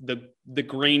think the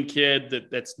green kid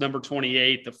that's number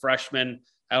 28, the freshman,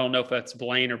 I don't know if that's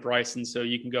Blaine or Bryson, so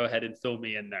you can go ahead and fill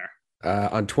me in there.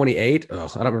 On 28, I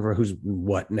don't remember who's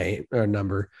what name or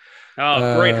number.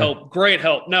 Oh, great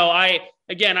help. No, I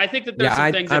think that there's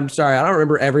some things. I'm sorry, I don't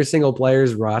remember every single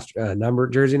player's roster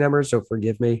jersey number, so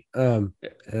forgive me.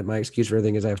 My excuse for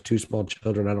everything is I have 2 small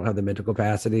children. I don't have the mental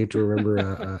capacity to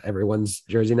remember everyone's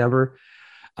jersey number.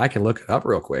 I can look it up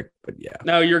real quick, but yeah.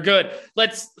 No, you're good.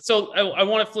 I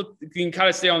want to flip. You can kind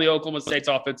of stay on the Oklahoma State's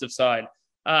offensive side.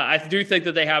 I do think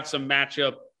that they have some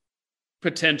matchup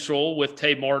potential with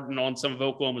Tay Martin on some of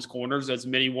Oklahoma's corners, as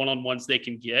many one-on-ones they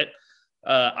can get.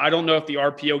 I don't know if the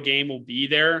RPO game will be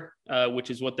there, which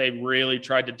is what they really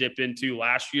tried to dip into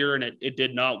last year, and it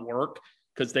did not work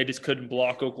because they just couldn't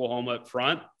block Oklahoma up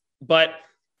front. But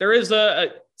there is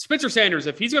a Spencer Sanders,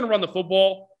 if he's going to run the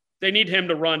football, they need him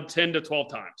to run 10 to 12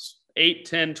 times, 8,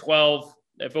 10, 12,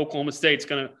 if Oklahoma State's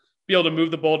going to be able to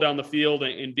move the ball down the field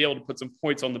and be able to put some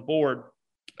points on the board.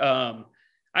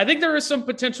 I think there is some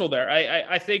potential there.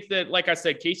 I think that, like I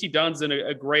said, Casey Dunn's in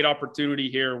a great opportunity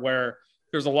here where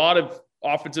there's a lot of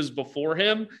offenses before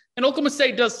him, and Oklahoma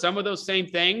State does some of those same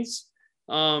things.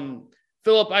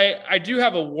 Philip, I do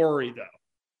have a worry, though.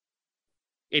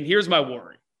 And here's my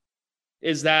worry,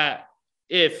 is that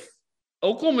if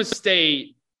Oklahoma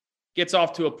State gets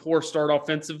off to a poor start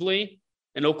offensively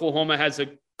and Oklahoma has a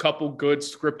couple good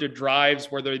scripted drives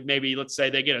where they maybe, let's say,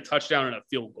 they get a touchdown and a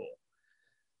field goal.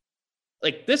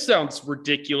 Like, this sounds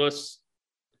ridiculous.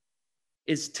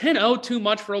 Is 10-0 too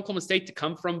much for Oklahoma State to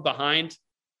come from behind?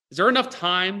 Is there enough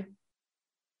time?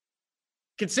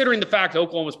 Considering the fact that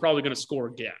Oklahoma is probably going to score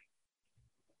again.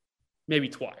 Maybe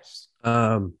twice.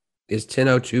 Is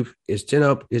 10-0 is a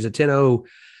 10-0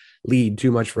 lead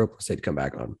too much for Oklahoma State to come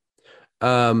back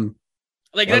on?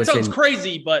 That sounds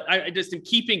crazy, but I just am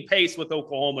keeping pace with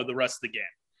Oklahoma the rest of the game.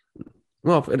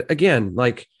 Well, again,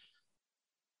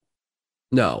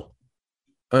 no.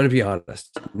 I'm going to be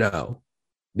honest. No.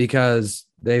 Because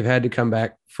they've had to come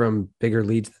back from bigger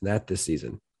leads than that this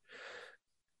season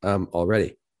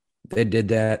already. They did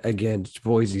that against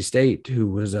Boise State, who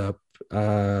was up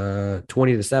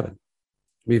 20-7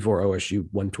 before OSU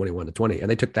won 21-20. And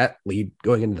they took that lead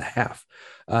going into the half.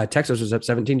 Texas was up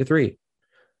 17-3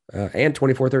 and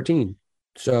 24-13.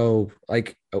 So, I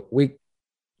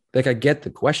get the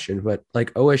question, but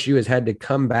OSU has had to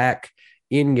come back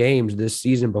in games this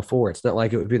season before. It's not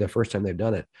like it would be the first time they've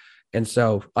done it. And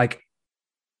so,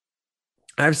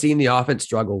 I've seen the offense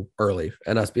struggle early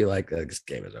and us be like, this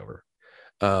game is over.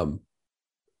 And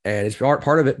it's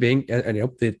part of it being,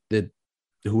 the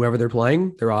whoever they're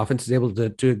playing, their offense is able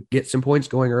to get some points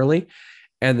going early.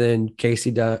 And then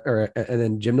and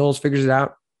then Jim Knowles figures it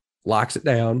out, locks it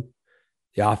down.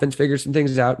 The offense figures some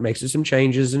things out, makes some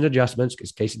changes and adjustments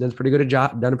because Casey done a pretty good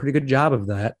job of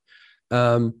that.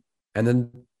 And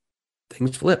then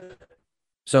things flip.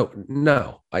 So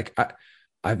no, I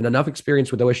have enough experience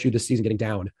with OSU this season getting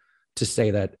down to say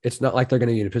that it's not like they're going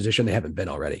to be in a position they haven't been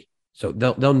already. So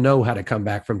they'll know how to come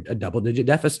back from a double-digit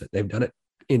deficit. They've done it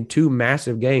in 2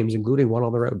 massive games, including one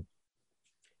on the road.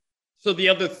 So the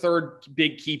other third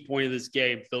big key point of this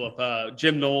game, Philip,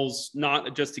 Jim Knowles,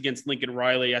 not just against Lincoln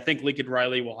Riley. I think Lincoln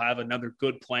Riley will have another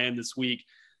good plan this week.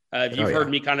 You've heard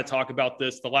me kind of talk about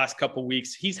this the last couple of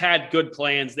weeks. He's had good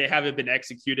plans. They haven't been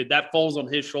executed. That falls on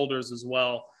his shoulders as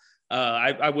well.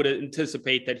 I would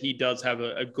anticipate that he does have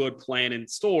a good plan in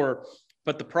store,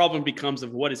 but the problem becomes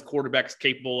of what his quarterback's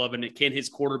capable of, and can his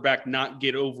quarterback not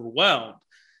get overwhelmed?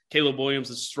 Caleb Williams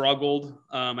has struggled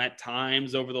at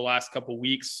times over the last couple of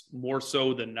weeks, more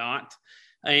so than not.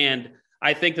 And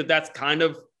I think that's kind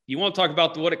of, you want to talk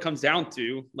about what it comes down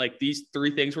to, like these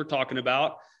 3 things we're talking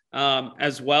about,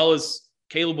 as well as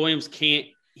Caleb Williams can't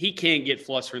get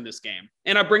flustered in this game.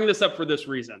 And I bring this up for this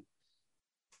reason.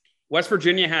 West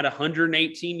Virginia had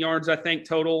 118 yards, I think,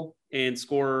 total, and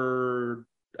scored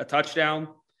a touchdown.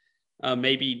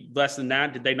 Maybe less than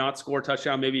that. Did they not score a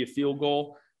touchdown? Maybe a field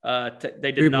goal.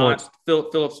 They did not.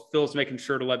 Philip's making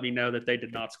sure to let me know that they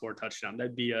did not score a touchdown.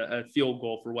 That'd be a field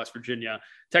goal for West Virginia.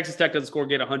 Texas Tech doesn't score,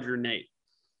 get 108.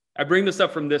 I bring this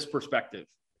up from this perspective.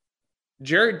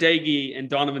 Jarret Doege and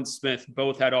Donovan Smith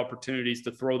both had opportunities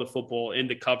to throw the football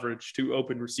into coverage to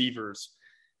open receivers.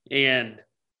 And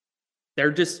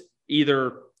they're just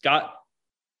either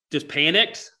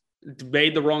panicked,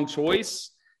 made the wrong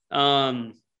choice.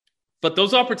 But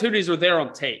those opportunities are there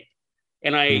on tape.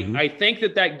 And I think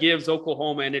that gives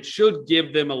Oklahoma, and it should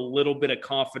give them a little bit of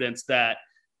confidence that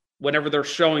whenever they're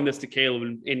showing this to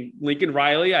Caleb and Lincoln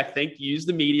Riley, I think used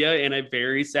the media in a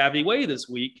very savvy way this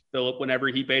week, Philip, whenever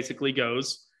he basically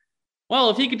goes, well,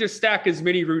 if he could just stack as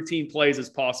many routine plays as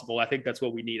possible, I think that's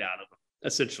what we need out of him,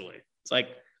 essentially.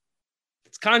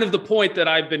 It's kind of the point that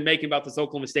I've been making about this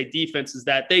Oklahoma State defense is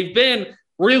that they've been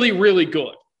really, really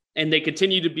good. And they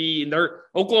continue to be, and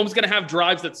Oklahoma's going to have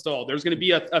drives that stall. There's going to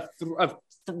be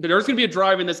a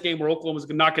drive in this game where Oklahoma's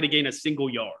not going to gain a single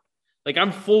yard.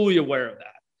 I'm fully aware of that.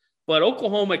 But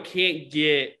Oklahoma can't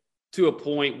get to a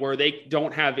point where they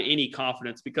don't have any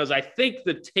confidence, because I think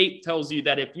the tape tells you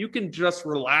that if you can just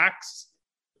relax,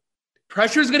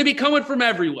 pressure is going to be coming from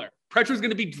everywhere. Pressure is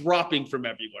going to be dropping from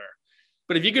everywhere.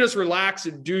 But if you can just relax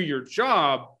and do your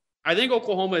job, I think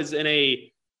Oklahoma is in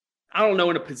a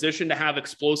position to have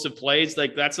explosive plays.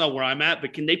 That's not where I'm at,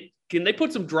 but can can they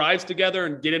put some drives together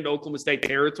and get into Oklahoma State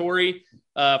territory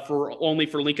for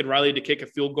Lincoln Riley to kick a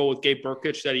field goal with Gabe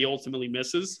Burkich that he ultimately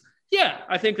misses? Yeah,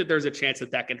 I think that there's a chance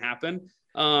that can happen.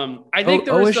 I think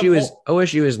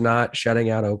OSU is not shutting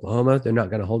out Oklahoma. They're not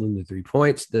going to hold them to 3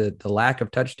 points. The lack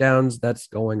of touchdowns, that's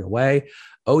going away.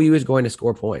 OU is going to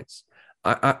score points.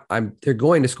 They're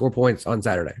going to score points on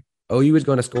Saturday. OU is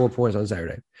going to score points on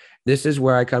Saturday. This is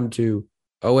where I come to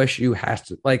OSU has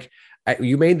to,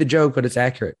 you made the joke, but it's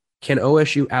accurate. Can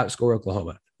OSU outscore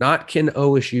Oklahoma? Not can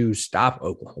OSU stop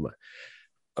Oklahoma.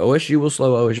 OSU will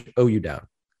slow OU down.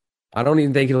 I don't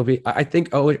even think it'll be. I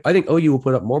think OU will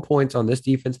put up more points on this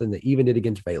defense than they even did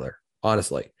against Baylor.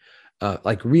 Honestly,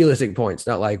 realistic points,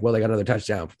 not like, well, they got another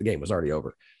touchdown. The game was already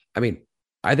over. I mean,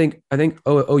 I think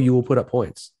OU will put up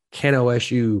points. Can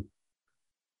OSU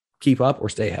keep up or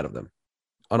stay ahead of them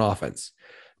on offense?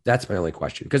 That's my only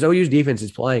question, because OU's defense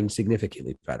is playing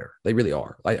significantly better. They really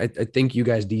are. I think you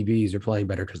guys DBs are playing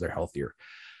better because they're healthier.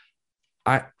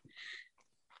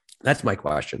 That's my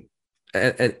question.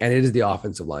 And it is the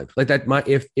offensive line.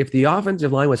 If the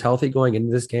offensive line was healthy going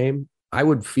into this game, I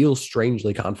would feel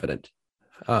strangely confident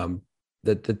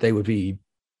that they would be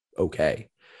okay.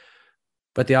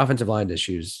 But the offensive line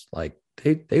issues,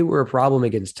 they were a problem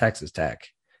against Texas Tech.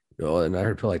 And I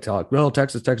heard people talk, well,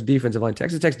 Texas Tech's defensive line.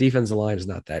 Texas Tech's defensive line is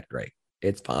not that great.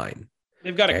 It's fine.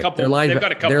 They've got a couple. Their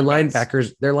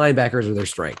linebackers. Their linebackers are their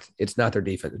strength. It's not their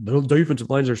defense. The defensive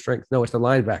line's their strength. No, it's their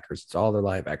linebackers. It's all their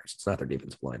linebackers. It's not their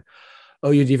defensive line.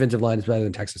 OU defensive line is better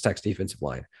than Texas Tech's defensive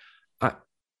line. I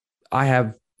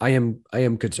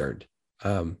am concerned.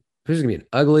 This is gonna be an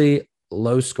ugly,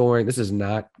 low scoring. This is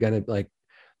not gonna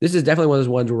this is definitely one of those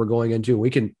ones where we're going into.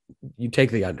 You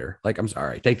take the under. I'm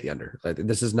sorry, take the under.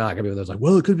 This is not gonna be one of those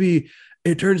well, it could be.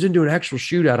 It turns into an actual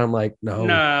shootout. I'm like, no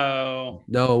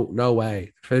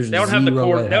way. They don't have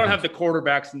the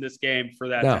quarterbacks in this game for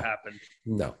that to happen.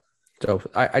 No. So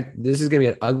this is gonna be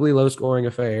an ugly, low scoring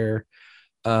affair.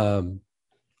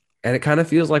 And it kind of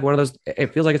feels like one of those.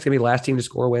 It feels like it's gonna be last team to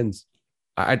score wins.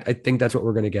 I think that's what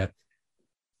we're gonna get.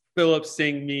 Philip,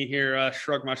 seeing me here,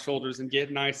 shrug my shoulders and get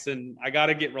nice, and I got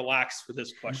to get relaxed for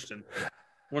this question.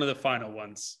 One of the final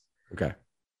ones. Okay.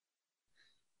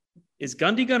 Is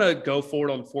Gundy going to go for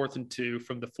it on 4th and 2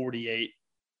 from the 48?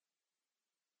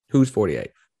 Who's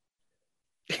 48?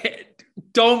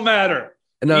 Don't matter.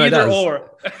 No, either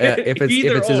or. If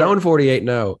it's his own 48,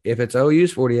 no. If it's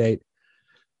OU's 48,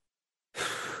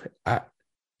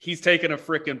 he's taking a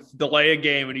freaking delay a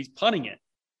game and he's punting it.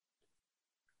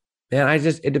 Man,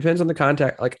 it depends on the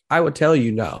context. I would tell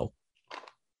you no,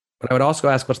 but I would also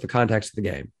ask, what's the context of the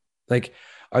game?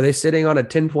 Are they sitting on a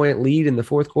 10-point lead in the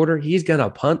fourth quarter? He's going to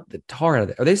punt the tar out of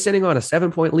it. Are they sitting on a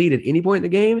 7-point lead at any point in the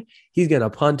game? He's going to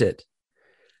punt it.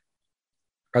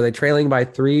 Are they trailing by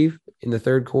 3 in the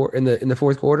third quarter, in the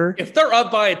fourth quarter? If they're up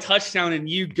by a touchdown and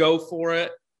you go for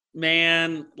it,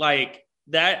 man,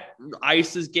 that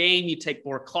ices game, you take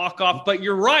more clock off, but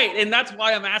you're right. And that's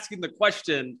why I'm asking the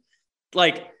question.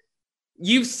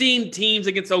 You've seen teams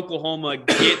against Oklahoma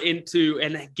get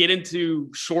into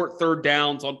short third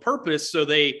downs on purpose so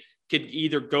they could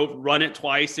either go run it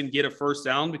twice and get a first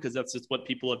down, because that's just what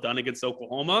people have done against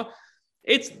Oklahoma.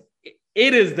 It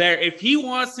is there. If he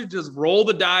wants to just roll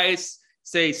the dice,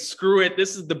 say, screw it,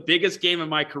 this is the biggest game of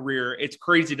my career, it's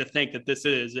crazy to think that this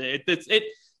is.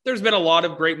 There's been a lot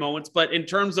of great moments, but in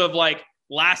terms of a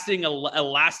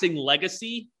lasting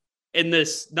legacy, in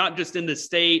this, not just in this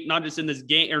state, not just in this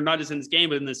game, or not just in this game,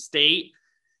 but in this state.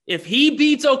 If he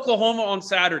beats Oklahoma on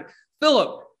Saturday,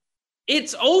 Philip,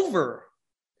 it's over.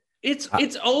 It's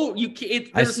over.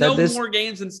 There's no more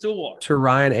games in Stillwater. To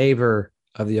Ryan Aver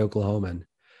of the Oklahoman,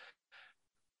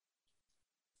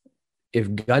 if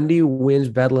Gundy wins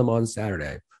Bedlam on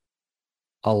Saturday,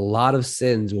 a lot of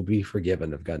sins will be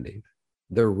forgiven of Gundy.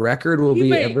 The record will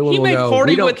be, everyone will know.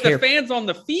 Party with the fans on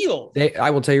the field. I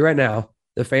will tell you right now,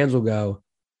 the fans will go,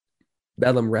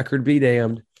 Bedlam, record be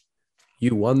damned.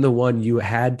 You won the one you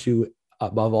had to,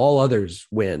 above all others,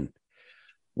 win.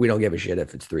 We don't give a shit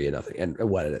if it's 3-0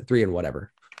 and 3 and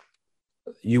whatever.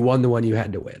 You won the one you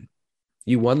had to win.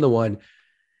 You won the one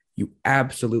you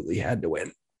absolutely had to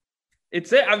win.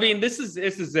 It's it. I mean, this is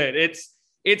it.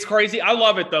 It's crazy. I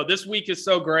love it though. This week is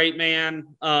so great, man.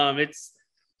 It's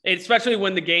especially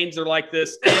when the games are like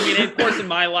this. I mean, of course, in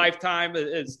my lifetime,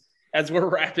 as we're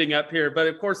wrapping up here, but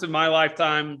of course, in my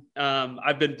lifetime,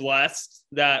 I've been blessed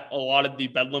that a lot of the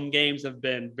Bedlam games have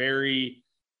been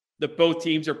that both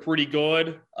teams are pretty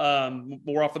good.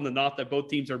 More often than not, that both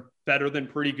teams are better than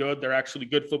pretty good. They're actually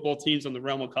good football teams in the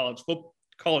realm of college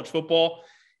football.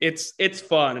 It's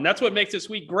fun. And that's what makes this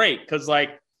week great. Cause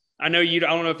I know you. I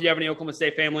don't know if you have any Oklahoma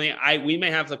State family. We may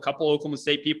have a couple Oklahoma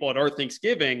State people at our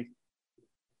Thanksgiving.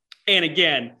 And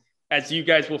again, as you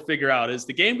guys will figure out, as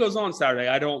the game goes on Saturday,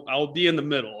 I'll be in the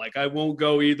middle. Like I won't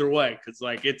go either way because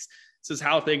like this is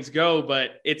how things go.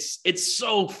 But it's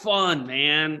so fun,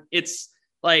 man. It's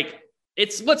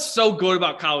what's so good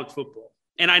about college football.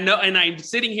 And I know, and I'm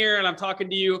sitting here and I'm talking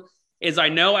to you. Is I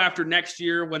know after next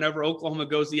year, whenever Oklahoma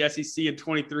goes to the SEC in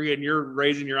 23, and you're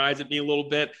raising your eyes at me a little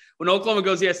bit, when Oklahoma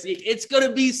goes to the SEC, it's going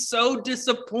to be so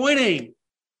disappointing.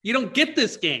 You don't get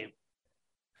this game.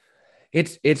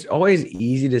 It's always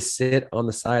easy to sit on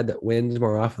the side that wins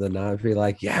more often than not and be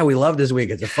like, yeah, we love this week.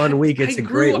 It's a fun week. It's a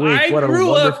great week. What a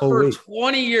wonderful week. For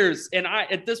 20 years. And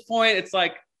at this point, it's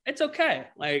like, it's okay.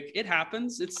 Like it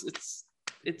happens. It's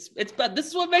bad. This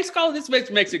is what makes college. This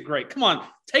makes it great. Come on,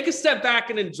 take a step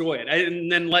back and enjoy it,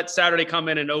 and then let Saturday come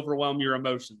in and overwhelm your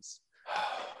emotions.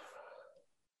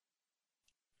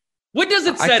 What does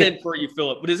it set in for you,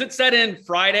 Philip? Does it set in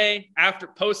Friday after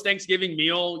post-Thanksgiving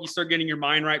meal? You start getting your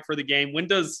mind right for the game. When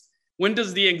does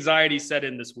the anxiety set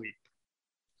in this week?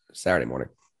 Saturday morning.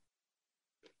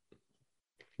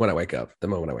 When I wake up, the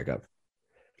moment I wake up.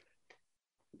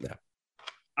 Yeah.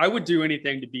 I would do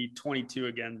anything to be 22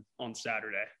 again on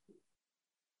Saturday.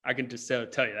 I can just tell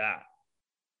you that.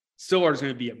 Stillwater's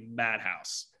going to be a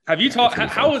madhouse. Have you talked?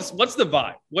 What's the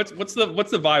vibe? What's the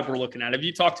vibe we're looking at? Have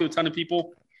you talked to a ton of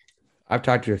people? I've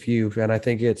talked to a few, and I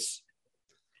think it's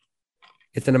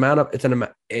an amount of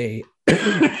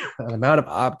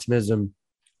optimism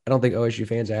I don't think OSU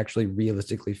fans actually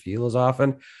realistically feel as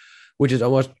often, which is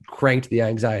almost cranked the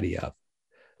anxiety up.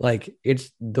 Like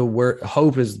it's the word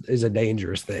hope is a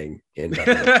dangerous thing on the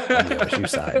OSU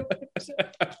side.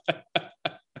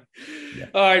 Yeah.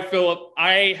 All right, Philip,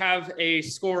 I have a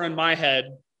score in my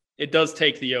head. It does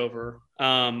take the over.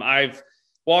 I've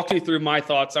walked you through my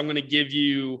thoughts. I'm going to give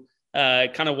you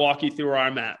kind of walk you through where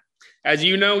I'm at. As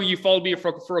you know, you followed me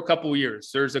for a couple of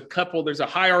years. There's a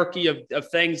hierarchy of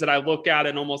things that I look at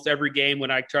in almost every game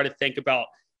when I try to think about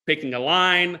picking a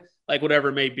line, like whatever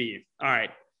it may be. All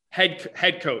right.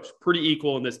 Head coach, pretty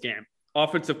equal in this game.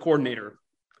 Offensive coordinator,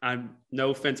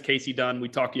 no offense, Casey Dunn. We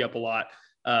talk you up a lot.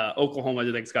 Oklahoma, I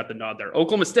think, has got the nod there.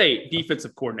 Oklahoma State,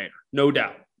 defensive coordinator, no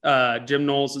doubt. Jim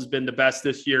Knowles has been the best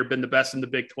this year, been the best in the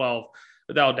Big 12,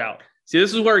 without doubt. See,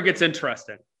 this is where it gets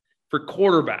interesting. For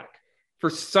quarterback,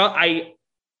 I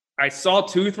saw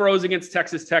two throws against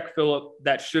Texas Tech, Philip,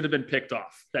 that should have been picked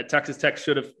off, that Texas Tech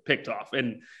should have picked off.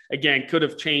 And, again, could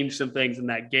have changed some things in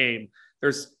that game.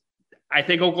 I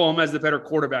think Oklahoma has the better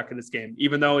quarterback in this game.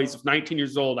 Even though he's 19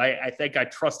 years old, I think I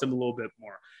trust him a little bit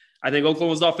more. I think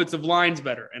Oklahoma's offensive line's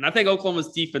better. And I think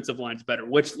Oklahoma's defensive line's better,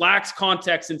 which lacks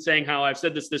context in saying how I've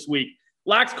said this week,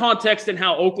 lacks context in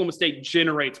how Oklahoma State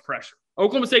generates pressure.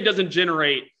 Oklahoma State doesn't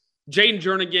generate Jaden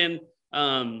Jernigan,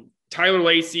 Tyler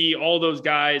Lacey, all those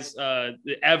guys,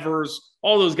 Evers,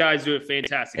 all those guys do a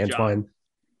fantastic job.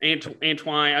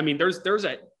 Antoine. I mean, there's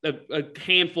a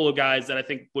handful of guys that I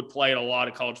think would play at a lot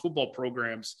of college football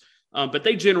programs, but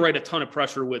they generate a ton of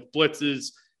pressure with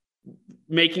blitzes,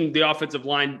 making the offensive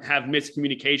line have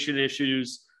miscommunication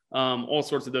issues, all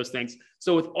sorts of those things.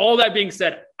 So with all that being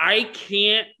said, I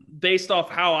can't, based off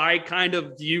how I kind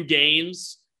of view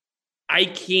games, I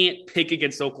can't pick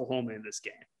against Oklahoma in this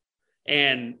game.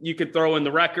 And you could throw in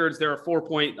the records. They're a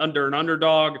 4-point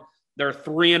underdog. They're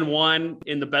 3-1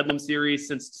 in the Bedlam series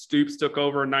since Stoops took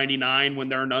over in 99 when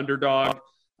they're an underdog.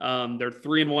 They're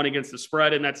 3-1 against the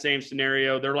spread in that same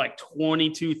scenario. They're like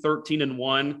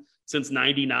 22-13-1 since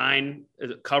 99,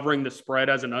 covering the spread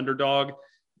as an underdog.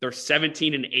 They're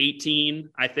 17-18,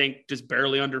 I think, just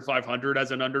barely under 500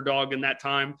 as an underdog in that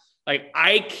time. Like,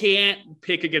 I can't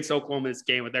pick against Oklahoma in this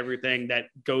game with everything that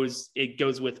goes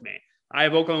with me. I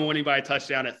have Oklahoma winning by a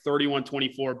touchdown at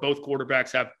 31-24. Both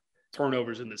quarterbacks have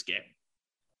turnovers in this game.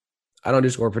 I don't do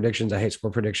score predictions. I hate score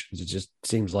predictions. It just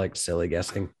seems like silly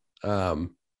guessing. I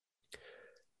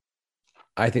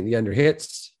think the under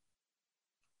hits.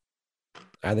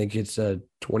 I think it's a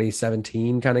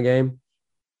 2017 kind of game.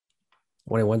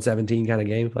 21-17 kind of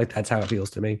game. Like, that's how it feels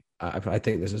to me. I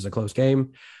think this is a close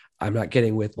game. I'm not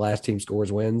kidding with last team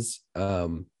scores wins.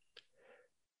 In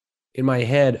my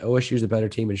head, OSU is the better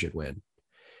team and should win.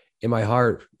 In my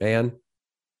heart, man,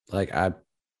 like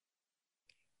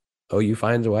OU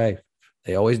finds a way.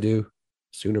 They always do.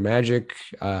 Sooner Magic,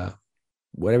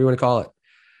 whatever you want to call it.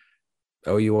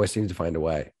 OU always seems to find a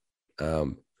way.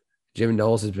 Jim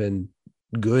Knowles has been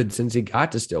good since he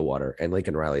got to Stillwater, and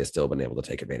Lincoln Riley has still been able to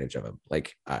take advantage of him.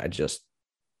 Like,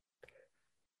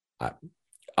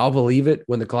 I'll believe it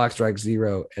when the clock strikes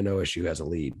 0 and OSU has a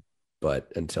lead.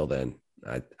 But until then,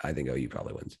 I think OU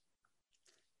probably wins.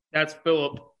 That's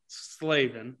Philip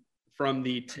Slavin. from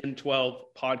the 1012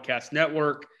 Podcast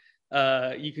Network.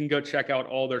 You can go check out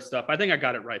all their stuff. I think I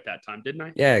got it right that time, didn't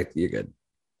I? Yeah, you're good.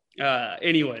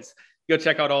 Anyways, go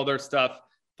check out all their stuff.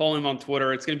 Follow them on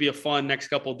Twitter. It's going to be a fun next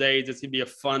couple of days. It's going to be a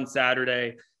fun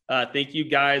Saturday. Thank you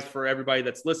guys for everybody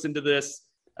that's listened to this.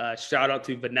 Shout out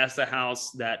to Vanessa House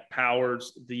that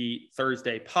powers the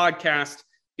Thursday podcast.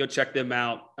 Go check them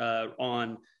out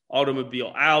on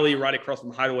Automobile Alley, right across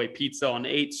from Hideaway Pizza on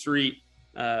 8th Street.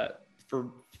 For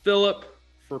Philip,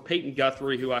 for Peyton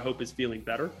Guthrie, who I hope is feeling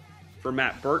better, for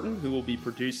Matt Burton, who will be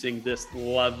producing this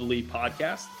lovely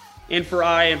podcast, and for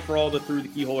all the Through the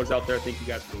Keyholers out there, thank you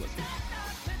guys for listening.